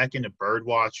got back into bird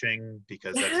watching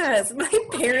because Yes, my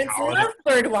parents love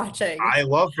bird watching. I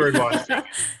love bird watching.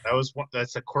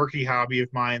 That's a quirky hobby of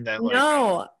mine that like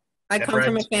No, I come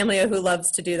from a family who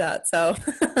loves to do that. So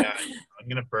yeah, I'm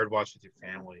gonna bird watch with your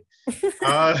family. You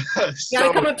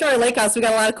gotta come up to our lake house. We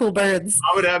got a lot of cool birds.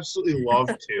 I would absolutely love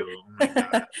to. Oh my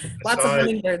God. Lots of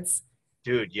hummingbirds.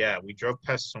 Dude, yeah, we drove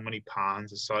past so many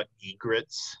ponds. I saw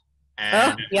egrets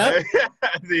and yep.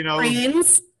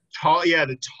 Cranes.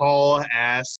 The tall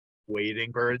ass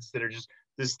wading birds that are just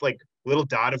this like little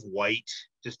dot of white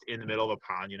just in the middle of a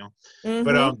pond, Mm-hmm.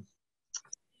 But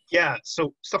yeah,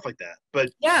 so stuff like that. But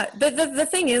yeah, the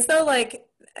thing is though, like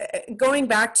going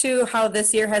back to how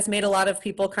this year has made a lot of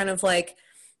people kind of like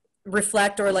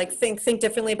reflect or like think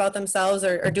differently about themselves,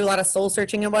 or do a lot of soul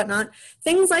searching and whatnot,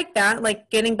 things like that, like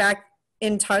getting back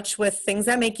in touch with things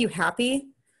that make you happy,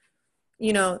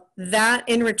 that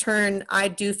in return I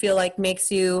do feel like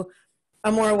makes you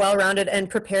a more well-rounded and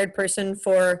prepared person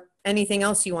for anything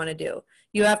else you want to do.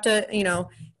 You have to,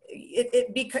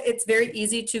 it's very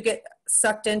easy to get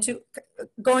sucked into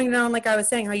going down, like I was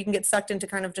saying, how you can get sucked into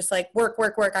kind of just like work.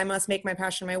 I must make my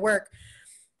passion my work.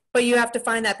 But you have to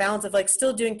find that balance of like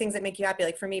still doing things that make you happy.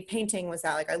 Like for me, painting was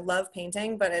that. Like I love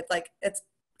painting, but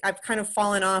I've kind of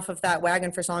fallen off of that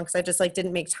wagon for so long because I just like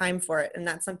didn't make time for it. And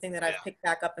that's something that I've picked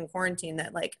back up in quarantine,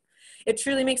 that like it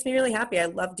truly makes me really happy. I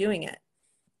love doing it.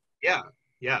 Yeah.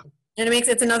 Yeah. And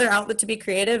it's another outlet to be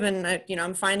creative. And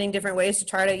I'm finding different ways to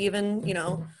try to even,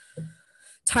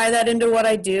 tie that into what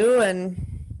I do.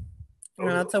 And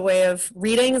it's a way of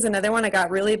reading is another one. I got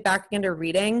really back into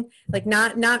reading, like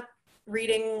not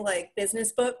reading like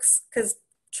business books, because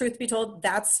truth be told,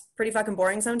 that's pretty fucking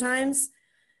boring sometimes.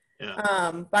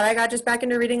 Yeah. But I got just back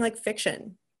into reading like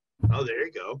fiction Oh, there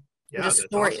you go. and Yeah, just that's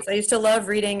stories. awesome. I used to love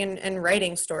reading and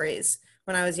writing stories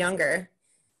when I was younger.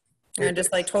 And I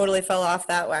just like totally fell off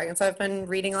that wagon. So I've been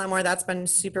reading a lot more. That's been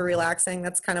super relaxing.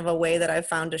 That's kind of a way that I've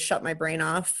found to shut my brain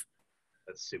off.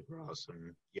 That's super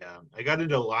awesome. Yeah, I got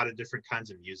into a lot of different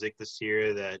kinds of music this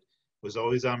year that was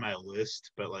always on my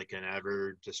list, but like I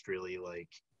never just really like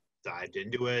dived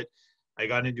into it. I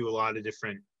got into a lot of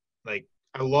different like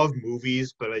I love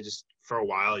movies, but I just for a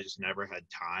while I just never had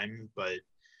time. But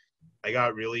I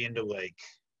got really into like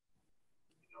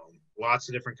lots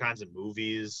of different kinds of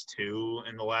movies too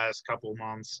in the last couple of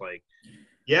months. Like,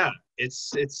 yeah,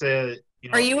 it's a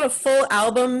Are you a full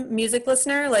album music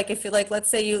listener? Like if you like, let's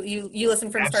say you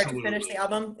listen from start to finish the absolutely,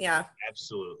 album. Yeah.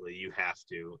 absolutely, you have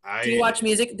to. Do you watch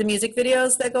the music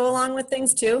videos that go along with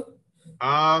things too?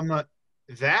 Um,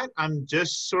 that I'm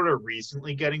just sort of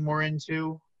recently getting more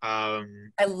into. I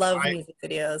love I music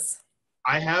videos.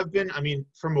 I have been. I mean,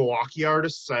 for Milwaukee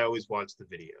artists, I always watch the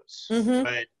videos. Mm-hmm.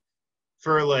 But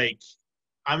for like,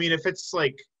 I mean, if it's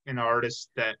like an artist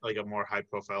that like a more high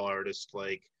profile artist,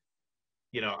 like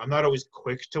I'm not always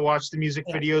quick to watch the music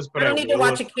Yeah. videos, but I I don't need to will.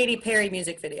 watch a Katy Perry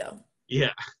music video.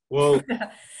 Yeah. Well,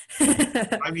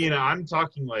 I mean, I'm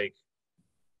talking like,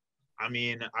 I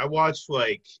mean, I watch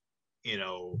like,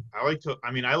 I like to,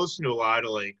 I mean, I listen to a lot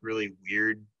of like really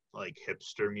weird, like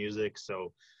hipster music.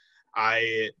 So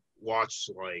I watch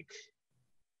like,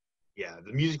 yeah,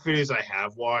 the music videos I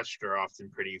have watched are often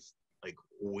pretty like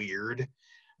weird.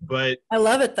 But, I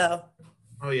love it though.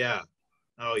 oh, yeah.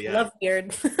 Oh, I yeah. love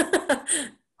weird.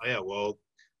 Oh, yeah. Well,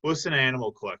 listen to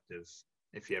Animal Collective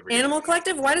if you ever get a Animal chance.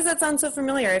 Collective? Why does that sound so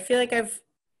familiar? I feel like I've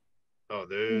Oh,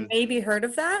 maybe heard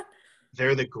of that.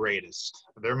 they're the greatest.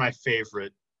 They're my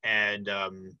favorite, and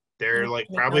they're like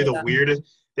Make probably note of the that. weirdest.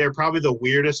 They're probably the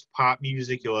weirdest pop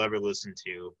music you'll ever listen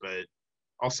to. But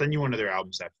I'll send you one of their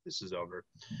albums after this is over.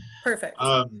 Perfect.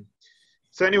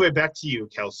 So anyway, back to you,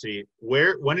 Kelsey.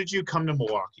 When did you come to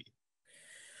Milwaukee?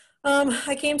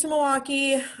 I came to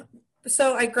Milwaukee.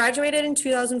 So I graduated in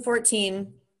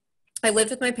 2014. I lived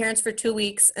with my parents for 2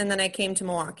 weeks and then I came to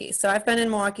Milwaukee. So I've been in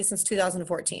Milwaukee since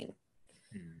 2014.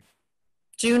 Hmm.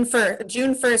 June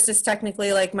 1st is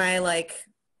technically like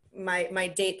my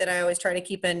date that I always try to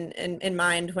keep in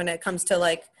mind when it comes to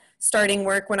like starting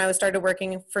work, when I started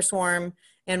working for Swarm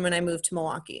and when I moved to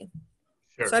Milwaukee.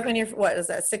 Sure. So I've been here for what is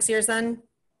that, 6 years then?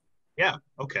 Yeah.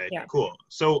 Okay. Yeah. Cool.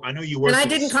 So I know you And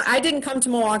worked. I didn't come to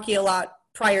Milwaukee a lot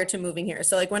prior to moving here.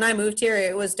 So like when I moved here,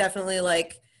 it was definitely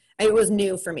like it was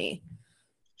new for me.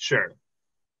 Sure.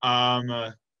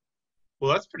 Well,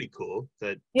 that's pretty cool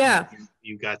that Yeah.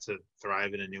 you got to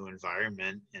thrive in a new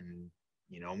environment and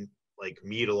like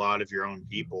meet a lot of your own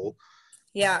people.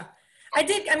 Yeah. I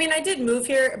did move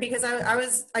here because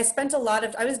I spent a lot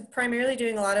of, I was primarily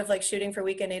doing a lot of like shooting for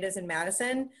Weekend Natives in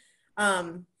Madison.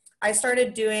 I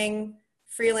started doing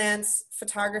freelance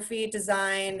photography,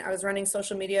 design. I was running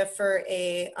social media for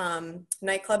a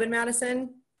nightclub in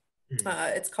Madison. It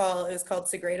was called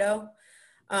Segredo.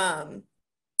 Um,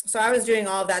 so I was doing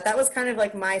all of that. That was kind of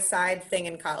like my side thing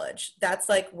in college. That's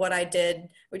like what I did.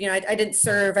 I didn't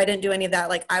serve. I didn't do any of that.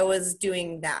 Like I was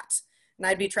doing that. And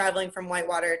I'd be traveling from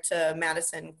Whitewater to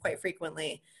Madison quite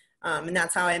frequently. And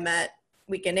that's how I met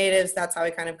Weekend Natives. That's how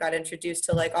I kind of got introduced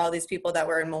to like all these people that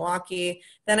were in Milwaukee.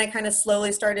 Then I kind of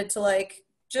slowly started to like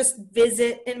just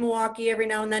visit in Milwaukee every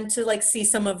now and then to like see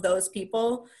some of those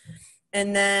people.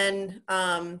 And then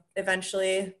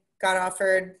eventually got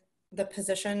offered the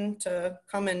position to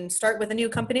come and start with a new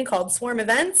company called Swarm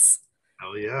Events.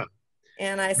 Oh yeah.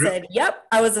 And I said, "Yep."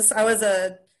 I was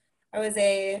a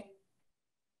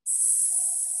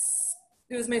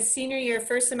it was my senior year,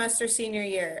 first semester senior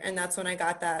year, and that's when I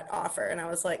got that offer. And I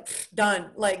was like,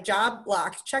 done, like job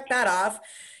locked, check that off.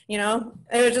 It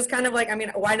was just kind of like, I mean,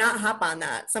 why not hop on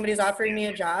that? Somebody's offering me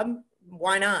a job,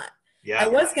 why not? Yeah. I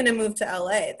was going to move to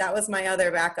LA. That was my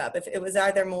other backup. If it was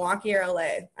either Milwaukee or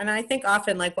LA. And I think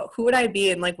often like, who would I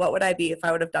be and like, what would I be if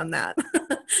I would have done that?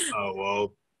 Oh,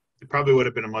 well, it probably would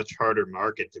have been a much harder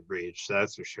market to breach.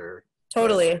 That's for sure.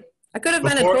 Totally. I could have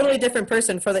been a totally different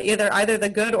person for either the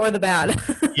good or the bad.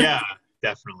 Yeah,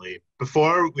 definitely.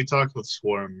 Before we talk about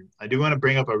Swarm, I do want to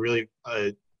bring up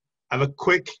I have a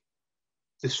quick,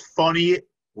 just funny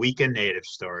Weekend Native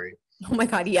story. Oh my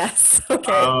God, yes.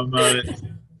 Okay.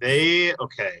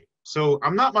 Okay. So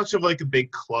I'm not much of like a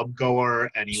big club goer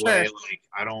anyway. Sure. Like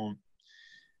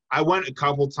I went a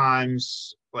couple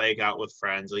times like out with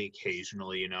friends, like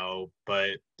occasionally, but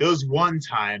there was one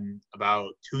time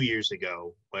about 2 years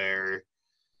ago where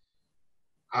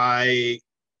I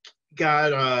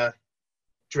got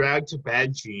dragged to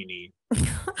Bad Genie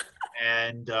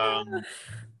and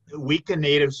Weekend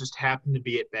Natives just happened to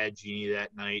be at Bad Genie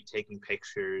that night taking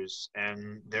pictures,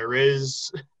 and there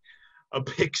is a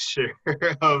picture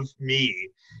of me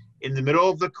in the middle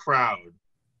of the crowd.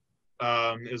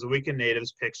 It was a Weekend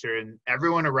Natives picture, and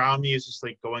everyone around me is just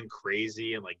like going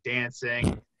crazy and like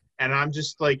dancing, and I'm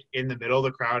just like in the middle of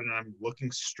the crowd, and I'm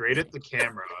looking straight at the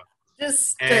camera,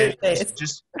 Just and straight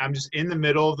face. I'm just in the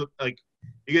middle of the like,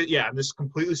 yeah, I'm just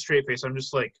completely straight face. I'm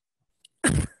just like,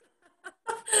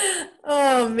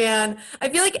 Oh man, I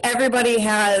feel like everybody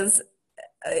has,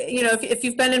 if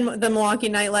you've been in the Milwaukee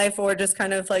nightlife or just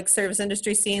kind of like service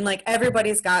industry scene, like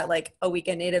everybody's got like a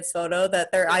Weekend Natives photo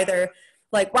that they're either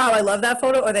like, wow, I love that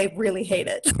photo, or they really hate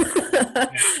it. yeah.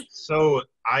 So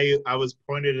I was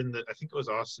pointed in the, I think it was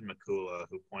Austin McCula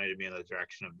who pointed me in the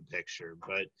direction of the picture,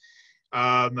 but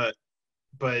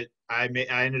I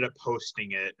ended up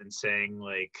posting it and saying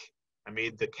like, I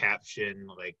made the caption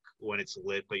like, when it's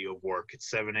lit but you have work at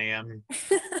 7 a.m.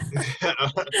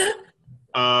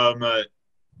 um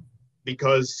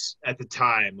because at the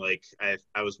time like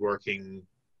I was working,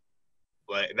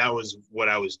 like that was what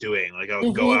I was doing, like I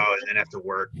would go Mhm. out and then have to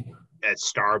work at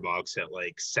Starbucks at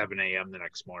like 7 a.m. the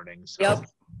next morning. So Yep.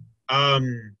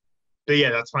 but yeah,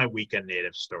 that's my Weekend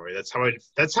Native story. That's how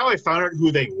I found out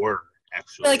who they were, I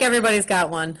feel like actually. everybody's got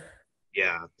one.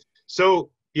 Yeah.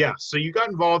 So yeah, so you got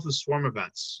involved with Swarm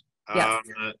events. Yes.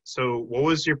 So what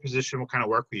was your position? What kind of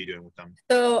work were you doing with them?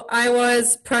 So I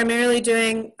was primarily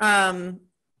doing,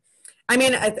 I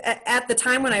mean, at the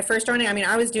time when I first joined, I mean,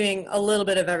 I was doing a little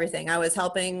bit of everything. I was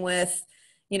helping with,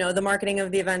 the marketing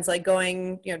of the events, like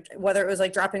going, whether it was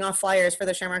like dropping off flyers for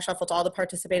the Shamrock Shuffle to all the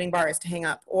participating bars to hang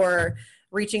up, or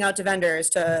reaching out to vendors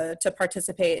to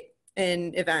participate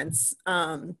in events.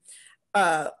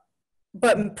 Uh,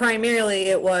 but primarily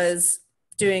it was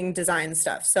doing design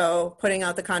stuff. So putting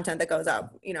out the content that goes out,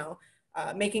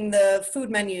 making the food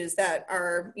menus that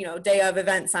are, day of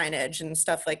event signage and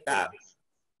stuff like Yeah.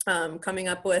 that. Coming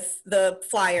up with the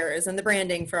flyers and the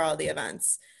branding for all the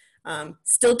events.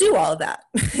 Still do all of that.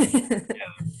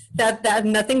 that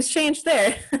nothing's changed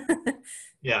there.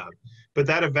 Yeah. But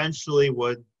that eventually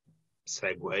would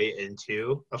segue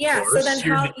into, of Yeah. So then course,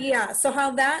 your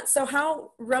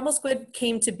how Rebel Squid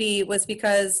came to be was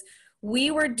because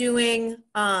we were doing,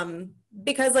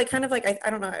 because like kind of like I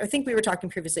don't know, I think we were talking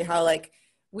previously how like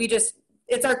we just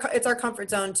it's our comfort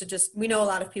zone to just, we know a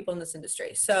lot of people in this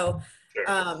industry. So sure.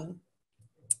 um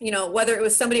whether it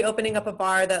was somebody opening up a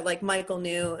bar that like Michael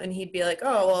knew, and he'd be like,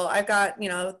 oh, well, I've got,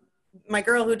 my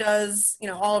girl who does,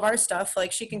 all of our stuff,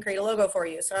 like she can create a logo for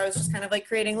you. So I was just kind of like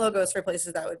creating logos for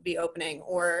places that would be opening,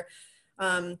 or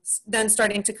then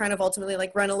starting to kind of ultimately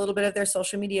like run a little bit of their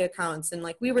social media accounts. And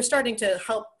like, we were starting to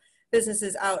help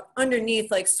businesses out underneath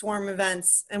like Swarm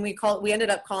events. And we ended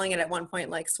up calling it at one point,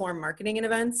 like Swarm marketing and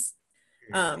events.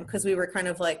 Cause we were kind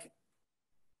of like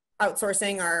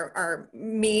outsourcing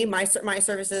my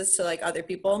services to like other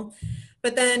people,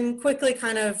 but then quickly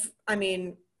kind of,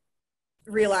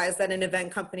 realized that an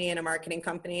event company and a marketing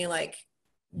company, like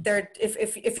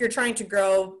if you're trying to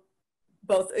grow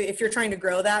both, if you're trying to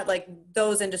grow that, like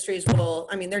those industries will,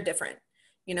 they're different,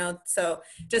 so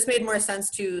just made more sense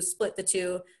to split the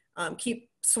two, keep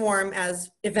Swarm as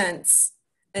events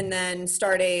and then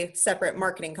start a separate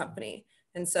marketing company.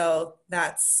 And so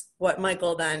that's what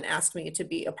Michael then asked me to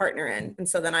be a partner in. And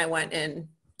so then I went in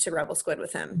to Rebel Squid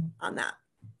with him on that.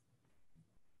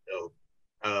 So,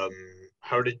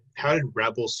 how did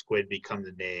Rebel Squid become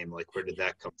the name? Like, where did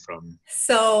that come from?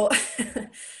 So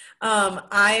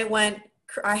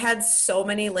I had so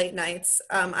many late nights.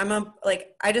 I'm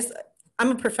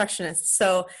a perfectionist.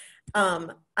 So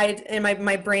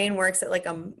my brain works at like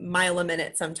a mile a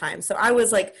minute sometimes. So I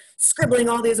was like scribbling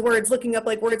all these words, looking up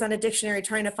like words on a dictionary,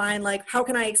 trying to find like, how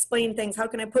can I explain things? How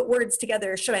can I put words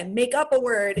together? Should I make up a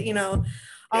word?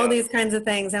 All Yeah. these kinds of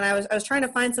things. And I was trying to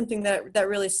find something that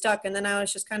really stuck. And then I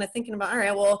was just kind of thinking about, all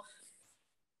right, well,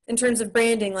 in terms of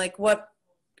branding, like what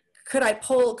could I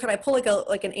pull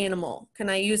like an animal? Can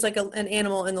I use like an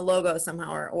animal in the logo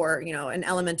somehow, or an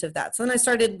element of that? So then I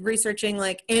started researching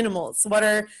like animals. What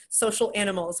are social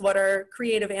animals? What are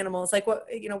creative animals? Like what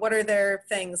are their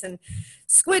things? And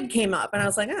squid came up, and I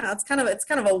was like, it's kind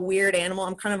of a weird animal.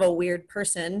 I'm kind of a weird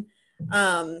person.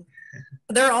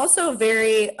 They're also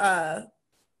very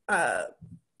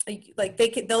like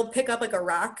they'll pick up like a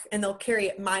rock and they'll carry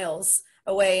it miles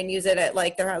away and use it at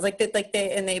like their house,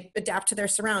 they adapt to their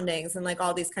surroundings and like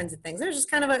all these kinds of things. There's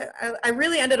just kind of I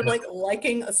really ended up like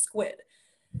liking a squid,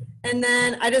 and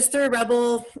then I just threw a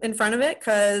Rebel in front of it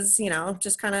because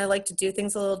just kind of like to do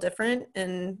things a little different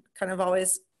and kind of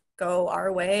always go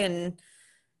our way and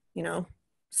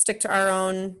stick to our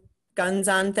own guns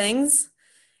on things.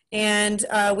 And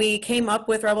we came up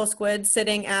with Rebel Squid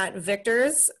sitting at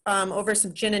Victor's over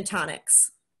some gin and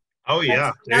tonics. Oh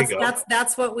yeah, there you go.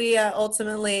 That's what we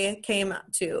ultimately came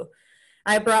to.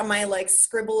 I brought my like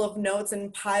scribble of notes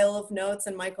and pile of notes,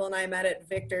 and Michael and I met at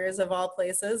Victor's of all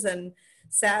places and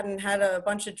sat and had a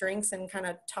bunch of drinks and kind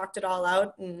of talked it all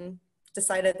out and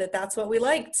decided that that's what we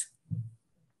liked.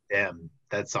 Damn,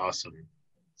 that's awesome.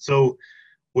 So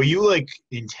were you like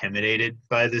intimidated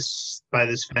by this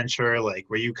venture? Like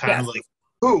were you kind of Yes. like,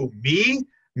 who, me?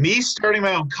 Me starting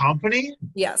my own company?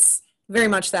 Yes, very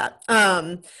much that.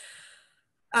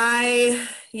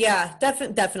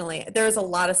 Definitely. There's a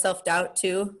lot of self-doubt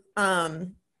too.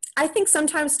 I think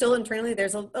sometimes still internally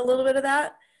there's a little bit of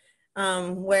that,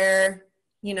 where,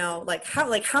 you know,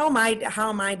 how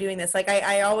am I doing this? Like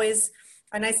I always,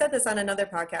 and I said this on another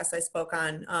podcast I spoke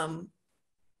on,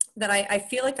 that I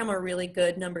feel like I'm a really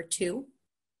good number two.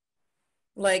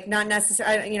 Like not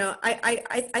necessarily, you know,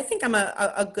 I think I'm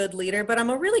a good leader, but I'm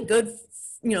a really good,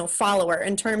 you know, follower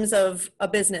in terms of a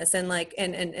business and like,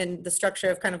 and the structure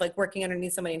of kind of like working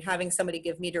underneath somebody and having somebody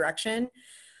give me direction.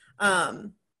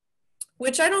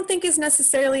 Which I don't think is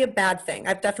necessarily a bad thing.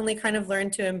 I've definitely kind of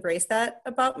learned to embrace that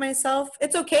about myself.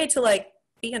 It's okay to like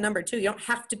be a number two. You don't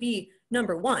have to be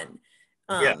number one.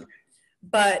 Yeah.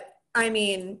 But I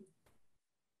mean,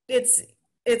 you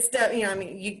know, I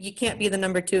mean, you can't be the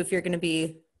number two if you're going to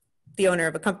be the owner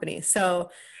of a company. So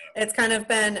it's kind of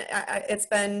been, it's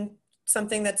been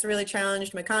something that's really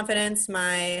challenged my confidence,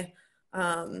 my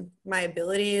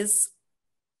abilities.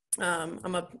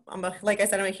 Like I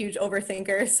said, I'm a huge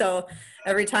overthinker. So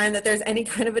every time that there's any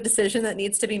kind of a decision that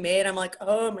needs to be made, I'm like,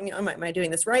 oh, am I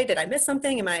doing this right? Did I miss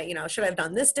something? Should I have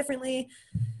done this differently?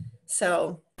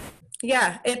 So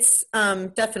yeah, it's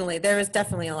there was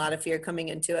definitely a lot of fear coming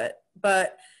into it,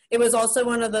 but it was also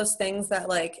one of those things that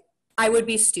like, I would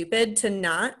be stupid to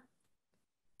not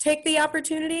take the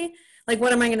opportunity. Like,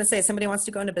 what am I going to say? Somebody wants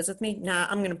to go into business with me? Nah,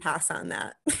 I'm going to pass on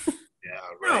that. Yeah,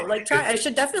 right. No, like I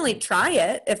should definitely try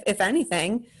it if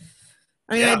anything.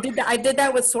 I mean, Yeah. I did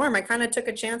that with Swarm. I kind of took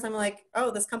a chance. I'm like,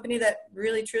 oh, this company that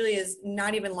really truly is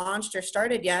not even launched or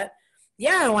started yet.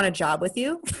 Yeah, I want a job with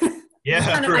you.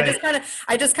 Yeah, right.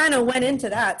 I just kind of went into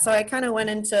that. So I kind of went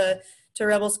into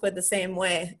Rebel Squid the same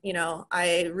way. You know,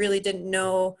 I really didn't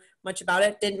know much about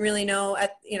it. Didn't really know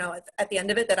at the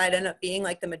end of it that I'd end up being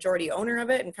like the majority owner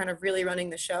of it and kind of really running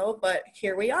the show. But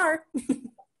here we are.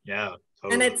 Yeah,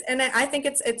 totally. And I think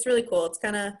it's really cool. It's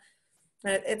kind of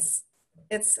it's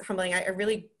humbling. I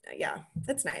really, yeah,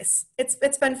 it's nice.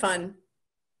 It's been fun.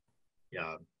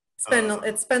 Yeah.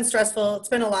 It's been stressful. It's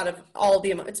been a lot of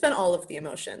it's been all of the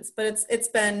emotions, but it's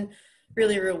been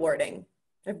really rewarding.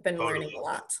 I've been Totally. learning a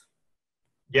lot.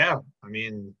 Yeah, I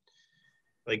mean,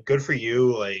 like, good for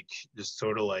you, like, just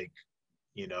sort of like,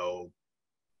 you know,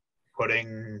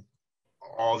 putting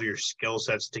all of your skill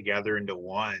sets together into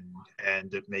one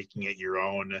and making it your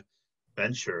own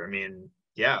venture. I mean,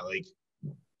 yeah, like,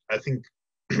 I think,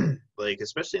 like,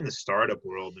 especially in the startup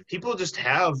world, people just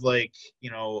have, like,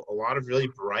 you know, a lot of really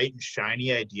bright and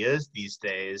shiny ideas these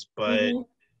days, but Mm-hmm.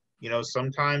 you know,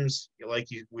 sometimes, like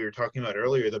we were talking about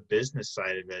earlier, the business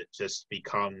side of it just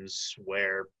becomes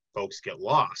where folks get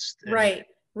lost. And Right,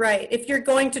 right. If you're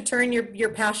going to turn your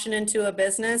passion into a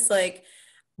business, like,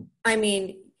 I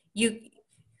mean,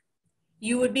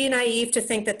 you would be naive to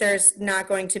think that there's not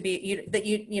going to be that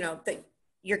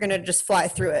you're going to just fly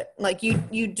through it. Like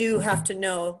you do have to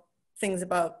know things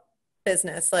about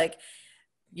business. Like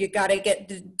you got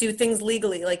to do things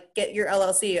legally, like get your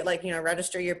LLC, like, you know,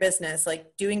 register your business,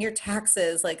 like doing your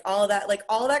taxes, like all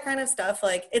that kind of stuff.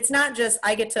 Like, it's not just,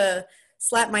 I get to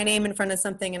slap my name in front of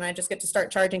something and I just get to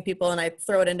start charging people and I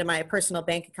throw it into my personal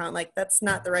bank account. Like, that's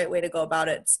not the right way to go about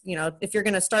it. It's, you know, if you're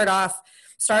going to start off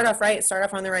right, start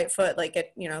off on the right foot, like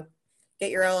get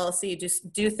your LLC,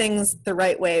 just do things the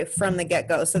right way from the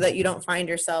get-go so that you don't find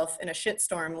yourself in a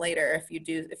shitstorm later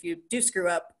if you do screw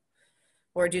up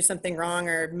or do something wrong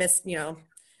or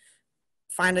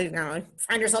find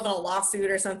yourself in a lawsuit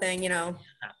or something, right.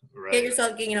 get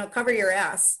yourself, cover your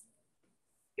ass.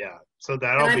 Yeah. So And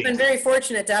I've been very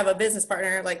fortunate to have a business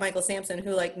partner like Michael Sampson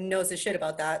who like knows his shit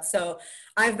about that. So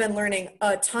I've been learning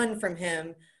a ton from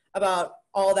him about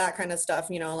all that kind of stuff,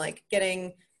 like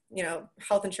getting,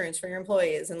 health insurance for your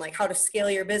employees and like how to scale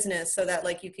your business so that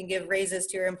like you can give raises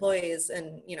to your employees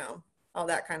and, all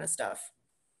that kind of stuff.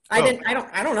 I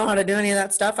don't know how to do any of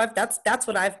that stuff. That's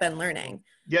what I've been learning.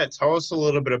 Yeah. Tell us a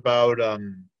little bit about,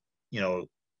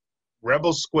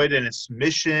 Rebel Squid and its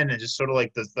mission and just sort of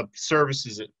like the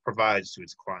services it provides to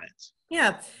its clients.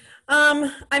 Yeah.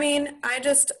 I mean,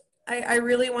 I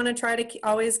really want to try to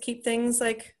always keep things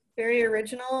like very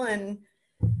original and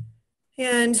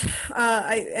and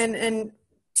and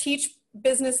teach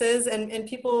businesses and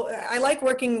people. I like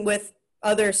working with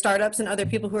other startups and other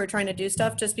people who are trying to do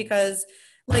stuff, just because,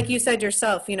 like you said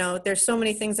yourself, you know, there's so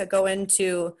many things that go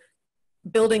into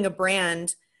building a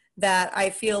brand that I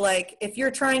feel like if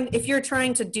you're trying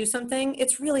to do something,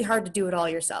 it's really hard to do it all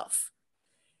yourself.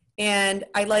 And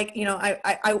I like, you know,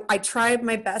 I tried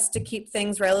my best to keep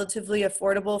things relatively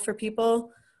affordable for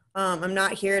people. I'm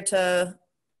not here to,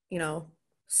 you know,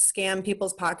 scam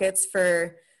people's pockets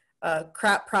for a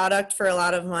crap product for a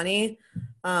lot of money.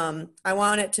 I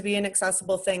want it to be an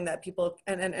accessible thing that people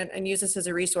and use this as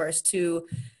a resource to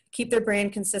keep their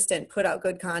brand consistent, put out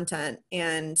good content,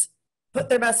 and put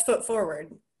their best foot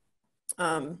forward.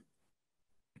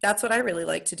 That's what I really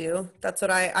like to do. That's what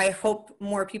I hope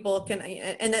more people can,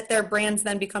 and that their brands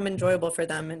then become enjoyable for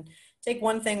them, and take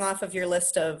one thing off of your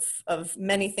list of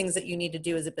many things that you need to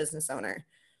do as a business owner.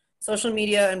 Social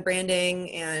media and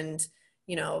branding and,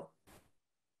 you know,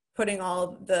 putting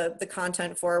all the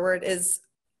content forward is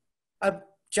a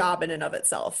job in and of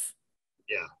itself.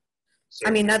 Yeah. I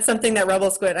mean, that's something that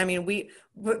Rebel Squid, I mean, we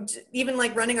even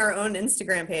like running our own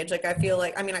Instagram page, like I feel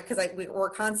like, I mean, because we're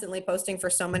constantly posting for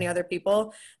so many other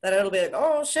people that it'll be like,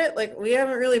 oh shit, like we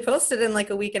haven't really posted in like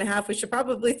a week and a half. We should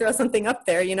probably throw something up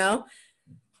there, you know?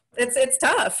 It's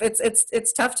tough.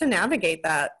 It's tough to navigate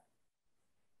that.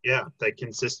 Yeah, that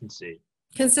consistency.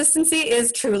 Consistency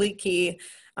is truly key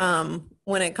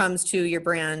when it comes to your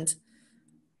brand.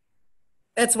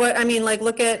 That's what I mean. Like,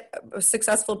 look at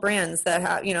successful brands that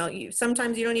have, you know,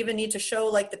 sometimes you don't even need to show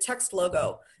like the text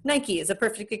logo. Nike is a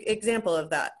perfect example of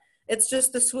that. It's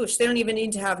just the swoosh. They don't even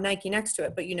need to have Nike next to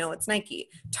it, but you know it's Nike.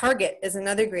 Target is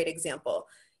another great example.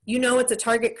 You know it's a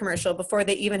Target commercial before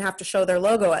they even have to show their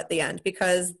logo at the end,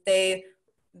 because they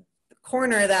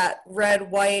corner that red,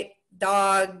 white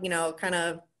dog, you know, kind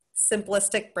of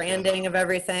simplistic branding of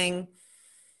everything.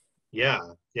 Yeah,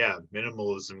 yeah.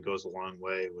 Minimalism goes a long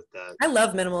way with that. I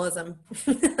love minimalism.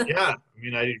 Yeah, I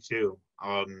mean, I do too.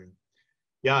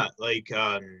 Yeah, like,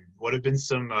 what have been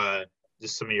some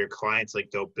just some of your clients, like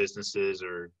dope businesses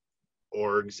or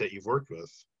orgs that you've worked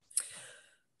with?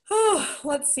 Oh,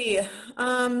 let's see.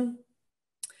 Probably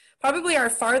our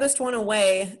farthest one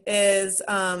away is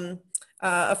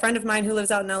a friend of mine who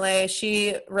lives out in LA.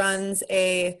 She runs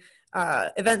a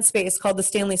event space called the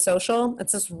Stanley Social.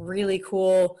 It's this really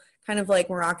cool kind of like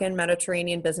Moroccan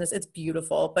Mediterranean business. It's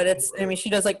beautiful, but it's, I mean,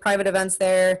 she does like private events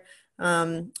there,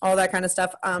 all that kind of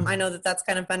stuff. I know that that's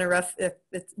kind of been a rough, the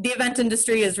event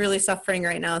industry is really suffering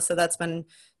right now. So that's been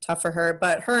tough for her,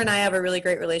 but her and I have a really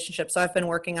great relationship. So I've been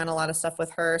working on a lot of stuff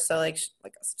with her. So like a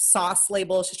sauce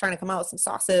label, she's trying to come out with some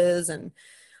sauces and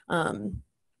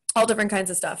all different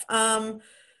kinds of stuff.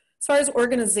 As far as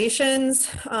organizations,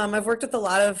 I've worked with a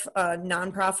lot of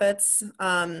nonprofits.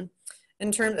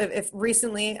 In terms of, if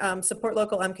recently, Support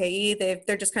Local MKE,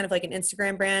 they're just kind of like an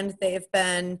Instagram brand. They've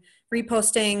been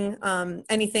reposting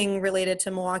anything related to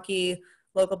Milwaukee,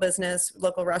 local business,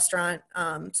 local restaurant.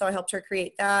 So I helped her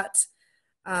create that.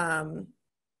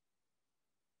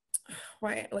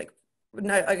 Right, like,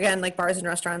 again, like bars and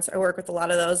restaurants, I work with a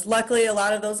lot of those. Luckily, a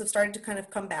lot of those have started to kind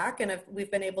of come back, and we've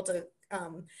been able to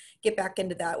get back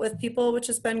into that with people, which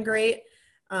has been great.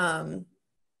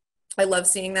 I love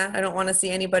seeing that. I don't want to see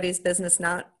anybody's business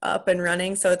not up and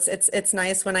running. So it's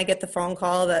nice when I get the phone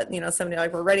call that, you know, somebody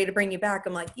like, we're ready to bring you back.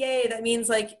 I'm like, yay, that means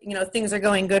like, you know, things are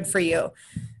going good for you.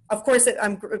 Of course,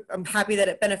 I'm happy that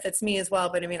it benefits me as well.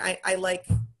 But I mean, I like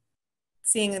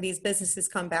seeing these businesses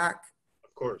come back.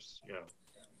 Of course. Yeah,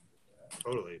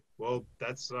 totally. Well,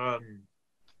 that's, yeah,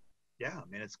 I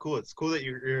mean, it's cool. It's cool that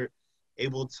you're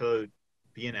able to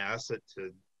be an asset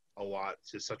to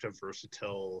such a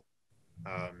versatile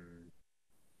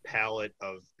palette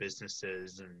of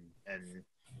businesses and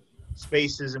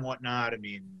spaces and whatnot. I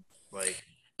mean, like,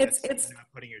 it's not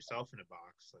putting yourself in a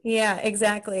box. Like, yeah,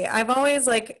 exactly. I've always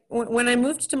like when I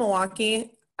moved to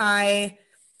Milwaukee,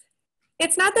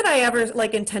 it's not that I ever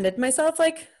like intended myself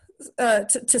like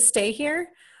to stay here.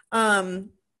 I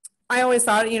always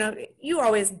thought, you know, you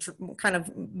always kind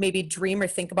of maybe dream or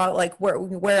think about like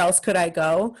where else could I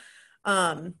go.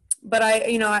 But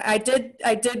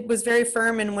I was very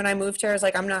firm. And when I moved here, I was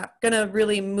like, I'm not going to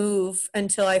really move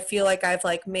until I feel like I've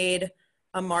like made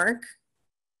a mark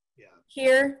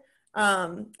here.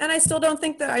 And I still don't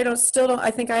think that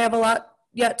I think I have a lot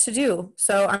yet to do.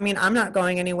 So, I mean, I'm not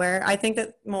going anywhere. I think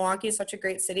that Milwaukee is such a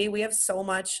great city. We have so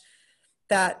much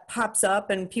that pops up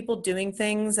and people doing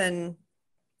things. And,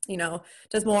 you know,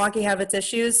 does Milwaukee have its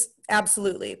issues?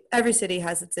 Absolutely. Every city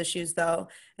has its issues though.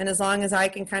 And as long as I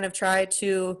can kind of try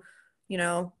to, you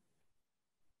know,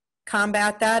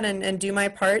 combat that and do my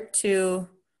part to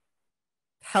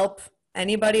help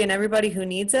anybody and everybody who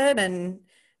needs it and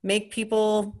make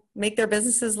their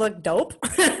businesses look dope,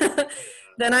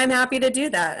 then I'm happy to do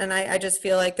that. And I just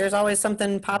feel like there's always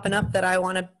something popping up that I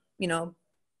want to,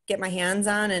 get my hands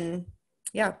on. And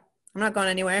yeah, I'm not going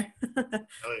anywhere.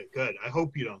 Oh, good. I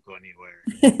hope you don't go anywhere.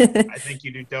 I think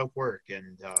you do dope work,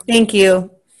 and Thank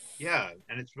you. yeah,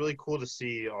 and it's really cool to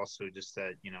see also just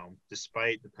that,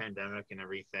 despite the pandemic and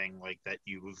everything, like that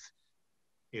you've,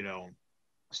 you know,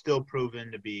 still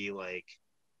proven to be like,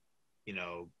 you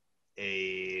know,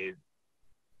 a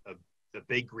a, a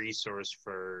big resource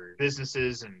for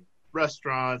businesses and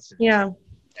restaurants Yeah.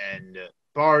 and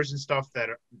bars and stuff that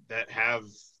have,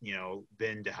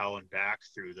 been to hell and back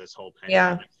through this whole Yeah.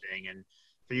 pandemic thing, and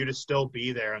for you to still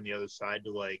be there on the other side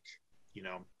to like,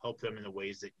 help them in the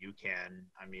ways that you can.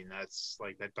 I mean, that's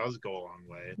like, that does go a long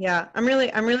way. Yeah. I'm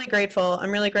really grateful.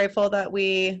 I'm really grateful that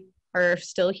we are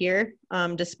still here,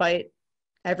 despite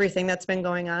everything that's been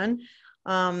going on.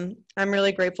 I'm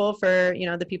really grateful for,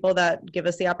 the people that give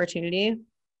us the opportunity.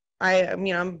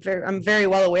 I'm very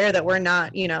well aware that we're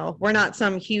not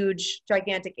some huge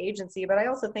gigantic agency, but I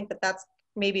also think that that's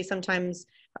maybe sometimes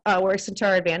works into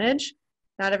our advantage.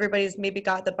 Not everybody's maybe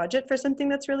got the budget for something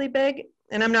that's really big.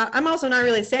 And I'm also not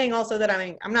really saying also that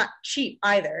I'm not cheap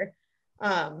either.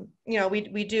 I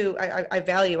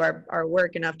value our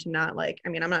work enough to not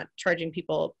I'm not charging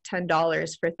people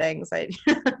 $10 for things.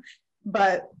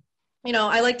 But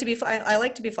I like to be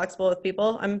flexible with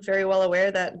people. I'm very well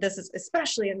aware that this is,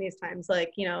 especially in these times,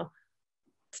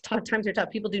 times are tough.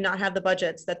 People do not have the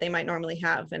budgets that they might normally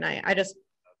have. And I just,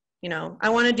 I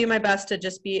want to do my best to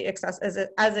just be as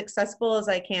accessible as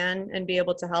I can and be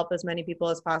able to help as many people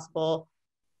as possible.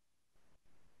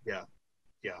 Yeah.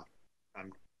 Yeah.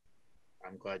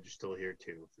 I'm glad you're still here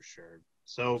too, for sure.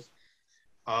 So,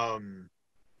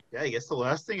 yeah, I guess the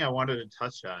last thing I wanted to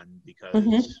touch on,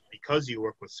 because you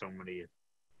work with so many,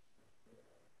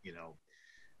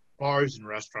 bars and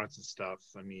restaurants and stuff.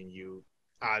 I mean, you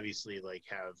obviously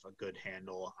have a good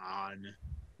handle on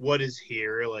what is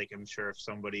here. I'm sure if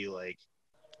somebody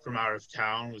from out of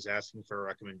town was asking for a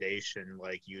recommendation,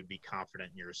 you'd be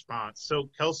confident in your response. So,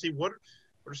 Kelsey, what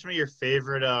are some of your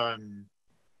favorite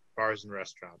bars and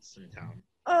restaurants in town?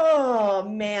 Oh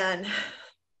man.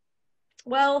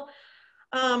 Well,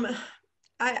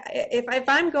 if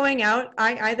I'm going out,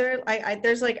 I'm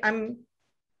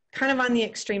kind of on the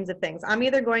extremes of things. I'm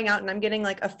either going out and I'm getting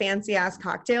a fancy ass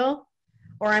cocktail,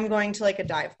 or I'm going to a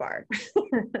dive bar.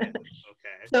 Okay.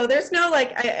 So there's no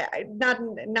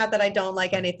not that I don't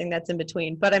like anything that's in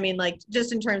between, but I mean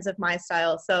just in terms of my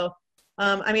style. So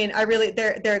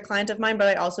they're a client of mine, but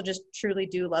I also just truly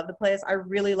do love the place. I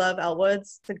really love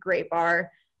Elwood's. It's a great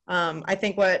bar. I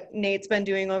think what Nate's been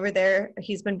doing over there,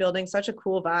 he's been building such a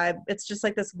cool vibe. It's just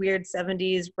this weird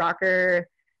 70s rocker,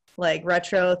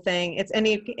 retro thing.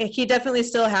 He definitely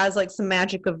still has some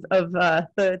magic of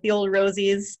the old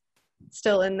Rosies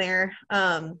still in there.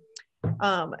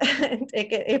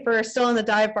 If we're still in the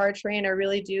dive bar train, I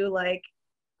really do like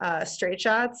Straight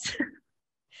Shots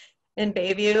in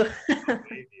Bayview.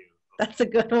 That's a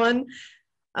good one.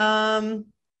 And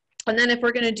then if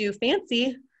we're gonna do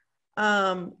fancy,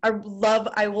 I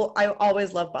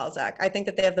always love Balzac. I think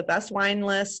that they have the best wine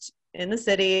list in the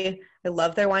city. I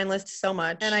love their wine list so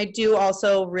much. And I do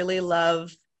also really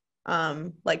love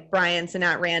Bryant's and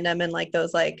At Random and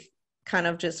those kind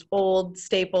of just old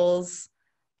staples.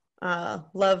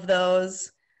 Love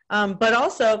those. But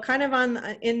also kind of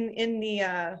in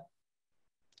the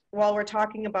while we're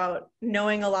talking about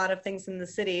knowing a lot of things in the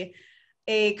city,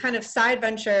 a kind of side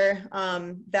venture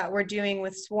that we're doing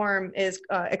with Swarm is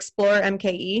Explore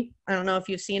MKE. I don't know if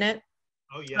you've seen it.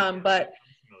 Oh yeah. But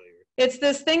it's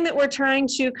this thing that we're trying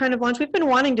to kind of launch. We've been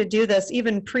wanting to do this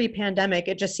even pre-pandemic.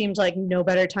 It just seems like no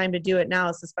better time to do it now,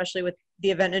 especially with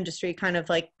the event industry kind of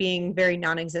being very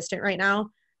non-existent right now.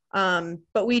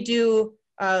 But we do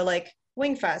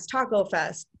Wing Fest, Taco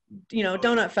Fest,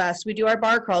 Donut Fest. We do our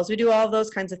bar crawls. We do all of those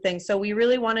kinds of things. So we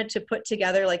really wanted to put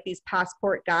together these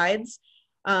passport guides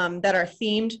that are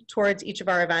themed towards each of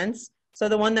our events. So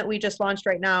the one that we just launched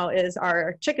right now is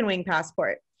our chicken wing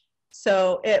passport.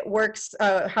 So it works,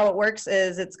 how it works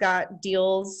is it's got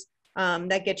deals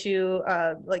that get you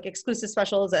exclusive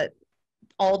specials at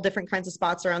all different kinds of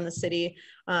spots around the city.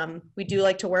 We do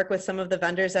like to work with some of the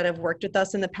vendors that have worked with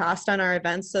us in the past on our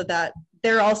events so that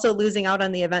they're also losing out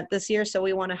on the event this year. So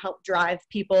we want to help drive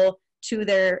people to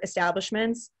their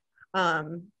establishments.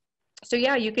 So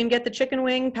yeah, you can get the chicken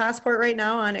wing passport right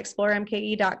now on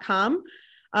exploremke.com.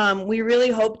 We really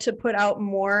hope to put out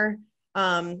more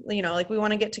You know, like we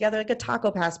want to get together like a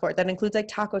taco passport that includes like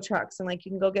taco trucks, and like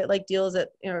you can go get like deals at,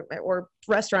 you know, or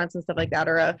restaurants and stuff like that,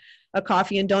 or a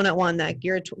coffee and donut one that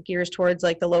gears towards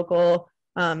like the local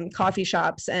coffee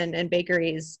shops and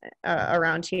bakeries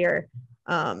around here.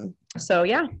 So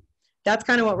yeah, that's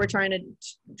kind of what we're trying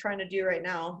to do right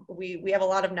now. We have a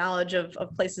lot of knowledge of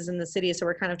places in the city, so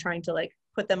we're kind of trying to like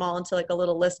put them all into like a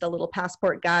little list, a little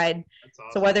passport guide. That's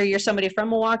awesome. So whether you're somebody from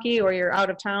Milwaukee or you're out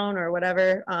of town or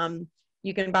whatever,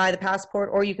 you can buy the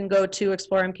passport, or you can go to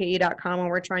exploremke.com, and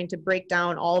we're trying to break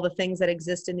down all the things that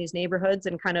exist in these neighborhoods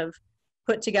and kind of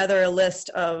put together a list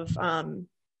of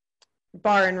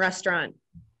bar and restaurant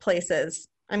places.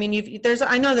 I mean,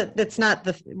 I know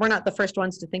that we're not the first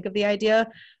ones to think of the idea,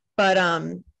 but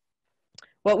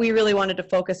what we really wanted to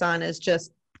focus on is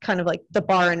just kind of like the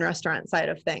bar and restaurant side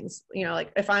of things. You know,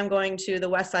 like if I'm going to the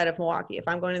west side of Milwaukee, if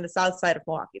I'm going to the south side of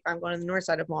Milwaukee, if I'm going to the north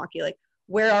side of Milwaukee, like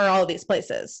where are all these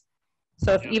places?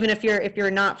 So even if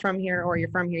you're not from here or you're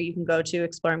from here, you can go to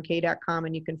exploremk.com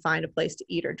and you can find a place to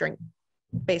eat or drink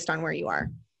based on where you are.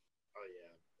 Oh yeah,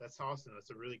 that's awesome.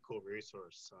 That's a really cool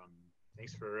resource.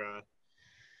 Thanks for a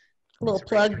little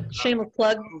plug, shameless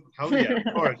plug. Oh yeah,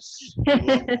 of course. we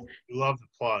love the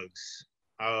plugs.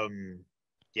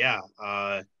 Yeah.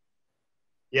 I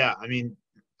mean,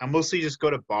 I mostly just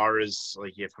go to bars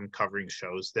like if I'm covering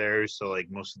shows there. So like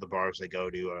most of the bars I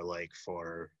go to are like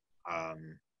for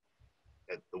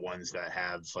the ones that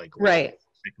have like right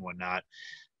and whatnot.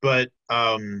 But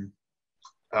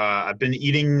I've been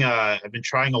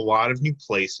trying a lot of new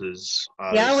places.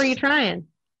 Where are you trying?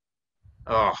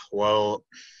 Oh well,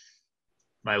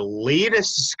 my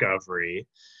latest discovery,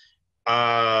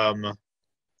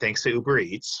 thanks to Uber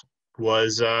Eats,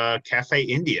 was Cafe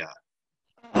India.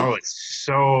 Oh, it's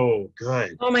so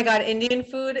good. Oh my God, Indian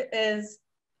food is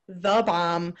the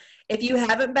bomb. If you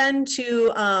haven't been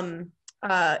to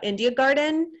India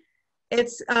Garden,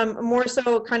 it's more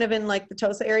so kind of in like the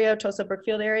Tosa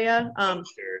Brookfield area.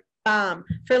 Sure.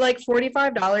 For like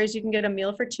 $45, you can get a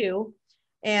meal for two,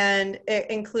 and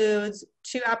it includes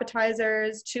 2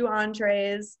 appetizers, 2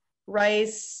 entrees,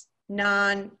 rice,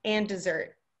 naan, and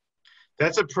dessert.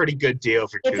 That's a pretty good deal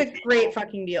for 2 people. It's a great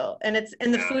fucking deal, and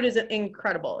the food is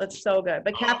incredible. It's so good.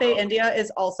 But Cafe India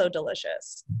is also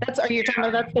delicious. That's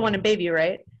the one in Bayview,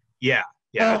 right? Yeah.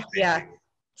 Oh, yeah.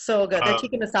 So good. Their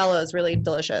tikka masala is really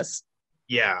delicious.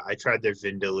 Yeah, I tried their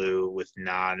vindaloo with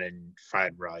naan and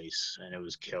fried rice, and it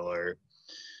was killer.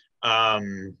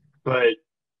 But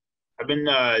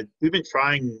we've been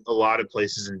trying a lot of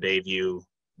places in Bayview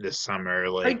this summer.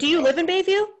 Like, do you live in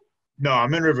Bayview? No,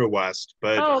 I'm in River West.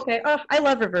 But oh, okay. Oh, I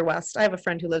love River West. I have a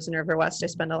friend who lives in River West. I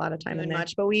spend a lot of time in there.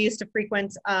 But we used to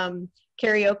frequent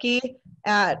karaoke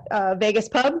at Vegas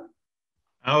Pub.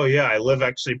 Oh yeah, I live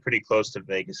actually pretty close to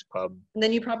Vegas Pub. And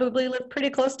then you probably live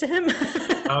pretty close to him.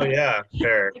 Oh yeah,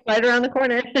 sure. Right around the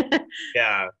corner.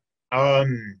 Yeah. But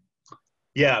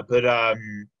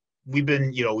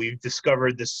we've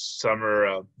discovered this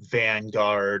summer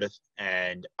Vanguard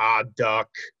and Odd Duck.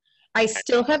 I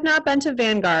still have not been to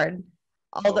Vanguard.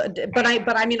 But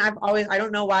I mean, I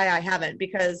don't know why I haven't,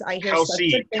 because I hear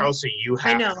Kelsey, you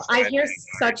have. I know. I hear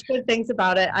such good things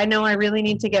about it. I know I really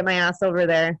need to get my ass over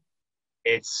there.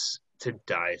 It's to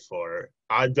die for.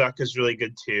 Odd Duck is really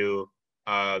good too.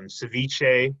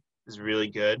 Ceviche is really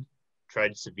good.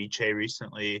 Tried ceviche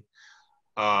recently.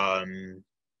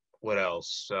 What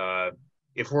else?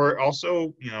 If we're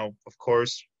also, of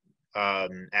course,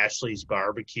 Ashley's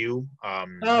Barbecue.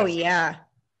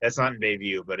 That's not in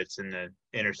Bayview, but it's in the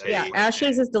inner city. Yeah,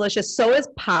 Ashley's is delicious. So is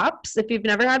Pops. If you've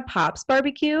never had Pops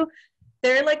Barbecue,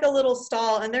 they're like a little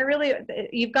stall, and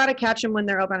you've got to catch them when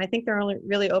they're open. I think they're only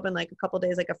really open like a couple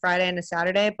days, like a Friday and a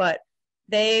Saturday, but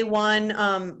they won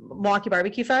Milwaukee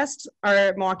Barbecue Fest,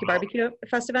 our Milwaukee Barbecue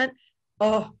Fest event.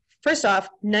 Oh, first off,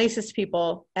 nicest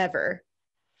people ever.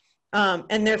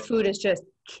 And their food is just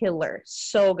killer.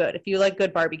 So good. If you like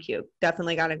good barbecue,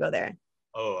 definitely got to go there.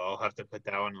 Oh, I'll have to put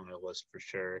that one on the list for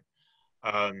sure.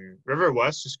 River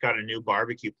West just got a new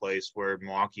barbecue place where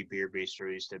Milwaukee Beer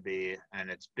Bistro used to be, and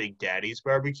it's Big Daddy's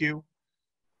Barbecue.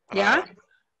 Yeah?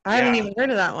 I haven't even heard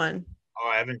of that one. Oh,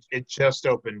 I haven't. It just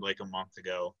opened like a month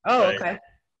ago. Oh, okay.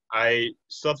 I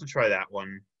still have to try that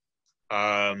one.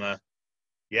 And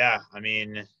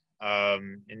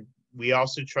we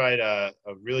also tried a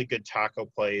really good taco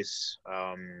place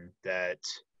that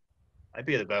might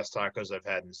be the best tacos I've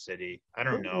had in the city. I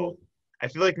don't know. I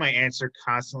feel like my answer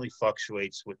constantly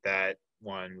fluctuates with that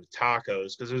one with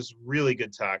tacos, because there's really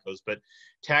good tacos, but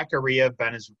Taqueria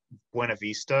Buena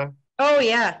Vista. Oh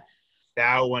yeah.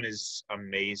 That one is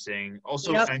amazing.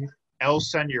 Also, El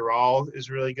Señoral is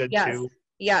really good too.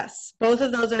 Yes, both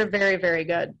of those are very, very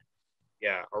good.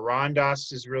 Yeah,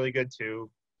 Arandas is really good too.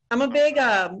 I'm a big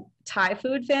Thai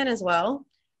food fan as well,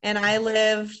 and I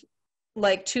live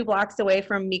like 2 blocks away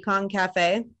from Mekong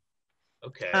Cafe.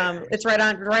 Okay. It's right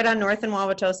on North and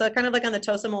Wauwatosa, kind of like on the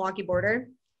Tosa-Milwaukee border.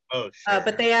 Oh, sure.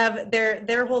 But they have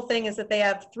their whole thing is that they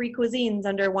have 3 cuisines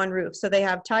under one roof. So they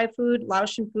have Thai food,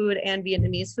 Laotian food, and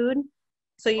Vietnamese food.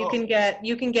 So you can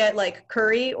get like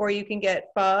curry, or you can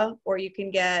get pho, or you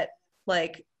can get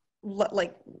like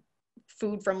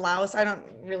food from Laos. I don't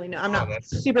really know. I'm not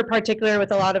super particular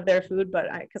with a lot of their food, but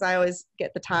because I always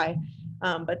get the Thai.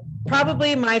 But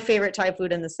probably my favorite Thai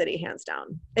food in the city, hands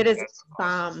down. It is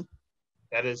awesome.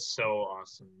 That is so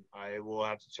awesome. I will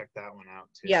have to check that one out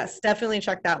too. Yes, definitely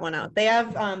check that one out. They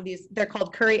have they're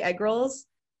called curry egg rolls,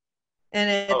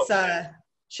 and it's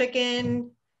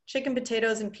chicken,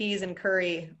 potatoes, and peas and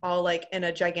curry all like in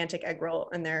a gigantic egg roll,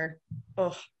 and they're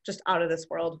just out of this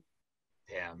world.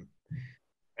 Damn.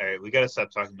 All right, we got to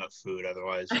stop talking about food,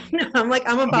 otherwise. I'm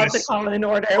about to call it an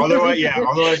order. Otherwise,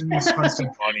 I'm going to spend some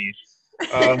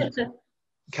money.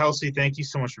 Kelsey, thank you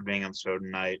so much for being on the show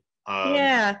tonight.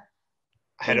 Yeah.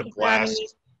 I had a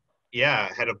blast. Yeah,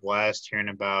 I had a blast hearing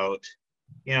about,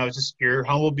 just your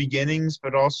humble beginnings,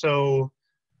 but also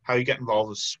how you got involved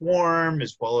with Swarm,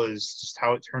 as well as just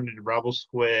how it turned into Rebel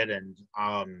Squid. And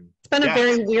it's been a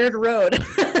very weird road.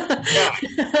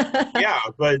 Yeah,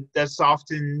 but that's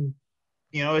often,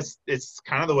 it's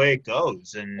kind of the way it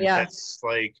goes. And that's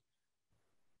like,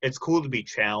 it's cool to be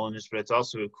challenged, but it's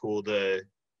also cool to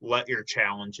let your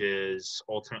challenges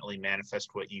ultimately manifest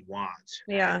what you want.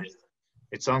 Yeah. And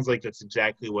it sounds like that's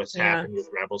exactly what's happened with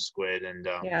Rebel Squid. And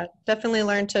definitely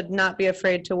learn to not be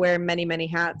afraid to wear many, many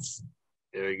hats.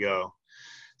 There you go.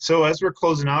 So as we're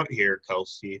closing out here,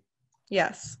 Kelsey.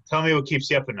 Yes. Tell me what keeps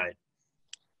you up at night.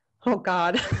 Oh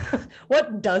God,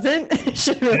 what doesn't?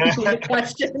 Should really be the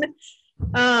question.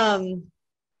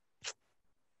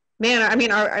 Man, I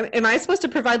mean, am I supposed to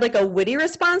provide like a witty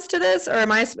response to this, or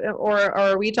or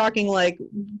are we talking like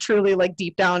truly like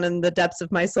deep down in the depths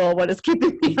of my soul? What is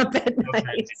keeping me up at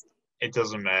night? It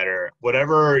doesn't matter.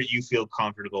 Whatever you feel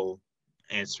comfortable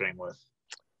answering with.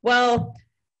 Well,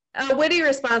 a witty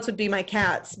response would be my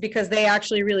cats, because they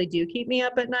actually really do keep me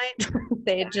up at night.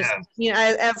 They just,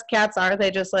 as cats are, they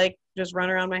just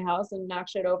run around my house and knock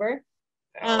shit over.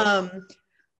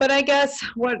 But I guess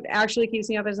what actually keeps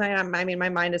me up at night, I mean, my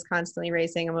mind is constantly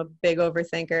racing. I'm a big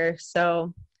overthinker.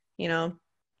 So,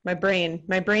 my brain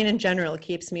in general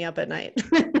keeps me up at night.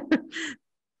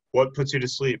 What puts you to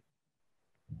sleep?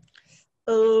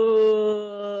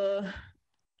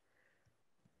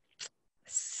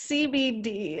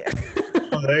 CBD.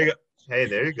 Oh, there you go. Hey,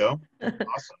 there you go.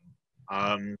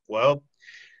 Awesome. Well,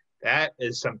 that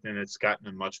is something that's gotten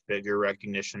a much bigger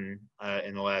recognition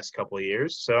in the last couple of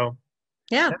years. So,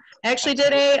 yeah, I actually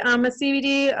did a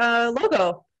CBD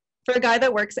logo for a guy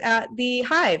that works at the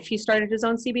Hive. He started his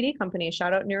own CBD company.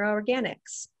 Shout out Neuro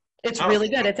Organics. It's really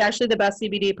good. It's actually the best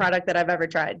CBD product that I've ever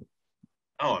tried.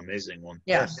 Oh, amazing one.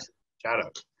 Yeah. Yes. Shout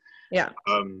out. Yeah.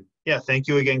 Thank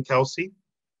you again, Kelsey.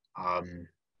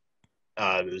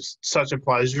 It was such a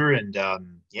pleasure, and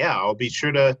I'll be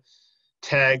sure to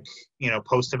tag,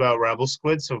 post about Rebel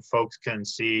Squid so folks can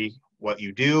see what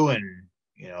you do and,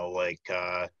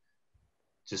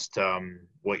 just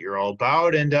what you're all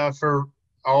about. And for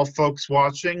all folks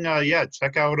watching,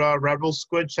 check out Rebel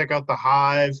Squid, check out the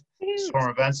Hive,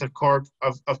 Storm Events, of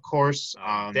course.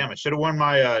 Damn, I should have worn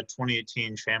my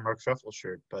 2018 Shamrock Shuffle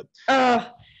shirt, but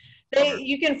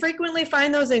you can frequently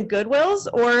find those in Goodwills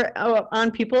or on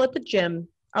people at the gym.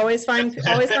 Always find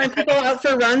people out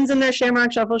for runs in their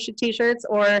Shamrock Shuffle t-shirts,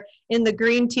 or in the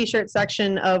green t-shirt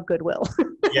section of Goodwill.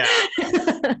 Yeah.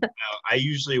 I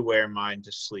usually wear mine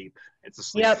to sleep. It's a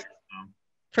sleep shirt.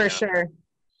 For sure.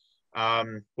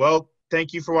 Well,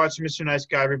 thank you for watching Mr. Nice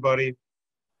Guy, everybody.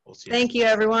 We'll see you. Thank you,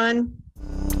 everyone.